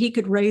me and he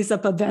could raise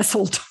up a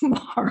vessel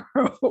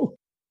tomorrow,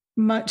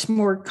 much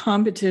more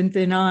competent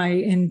than I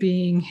in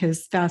being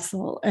his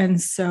vessel. And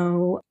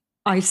so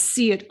I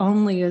see it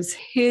only as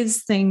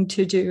his thing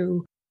to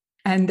do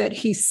and that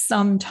he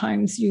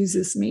sometimes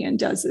uses me and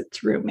does it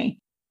through me.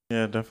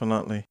 Yeah,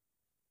 definitely.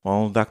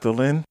 Well, Dr.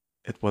 Lynn,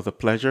 it was a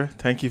pleasure.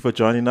 Thank you for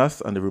joining us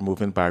on the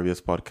Removing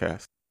Barriers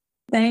podcast.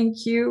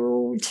 Thank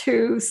you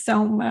too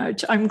so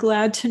much. I'm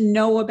glad to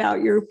know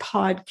about your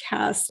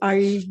podcast.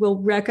 I will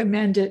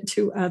recommend it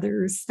to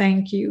others.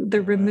 Thank you.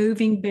 The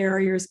Removing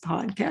Barriers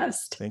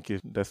podcast. Thank you.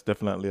 That's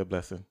definitely a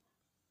blessing.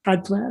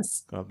 God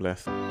bless. God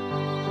bless.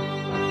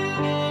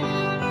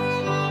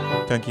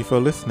 Thank you for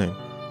listening.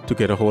 To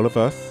get a hold of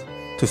us,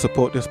 to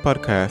support this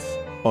podcast,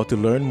 or to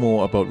learn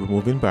more about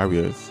removing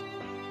barriers,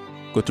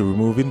 go to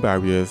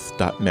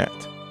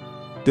removingbarriers.net.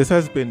 This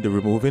has been the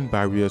Removing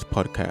Barriers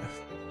podcast.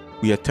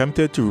 We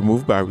attempted to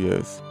remove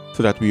barriers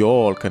so that we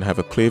all can have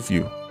a clear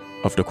view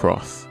of the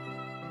cross.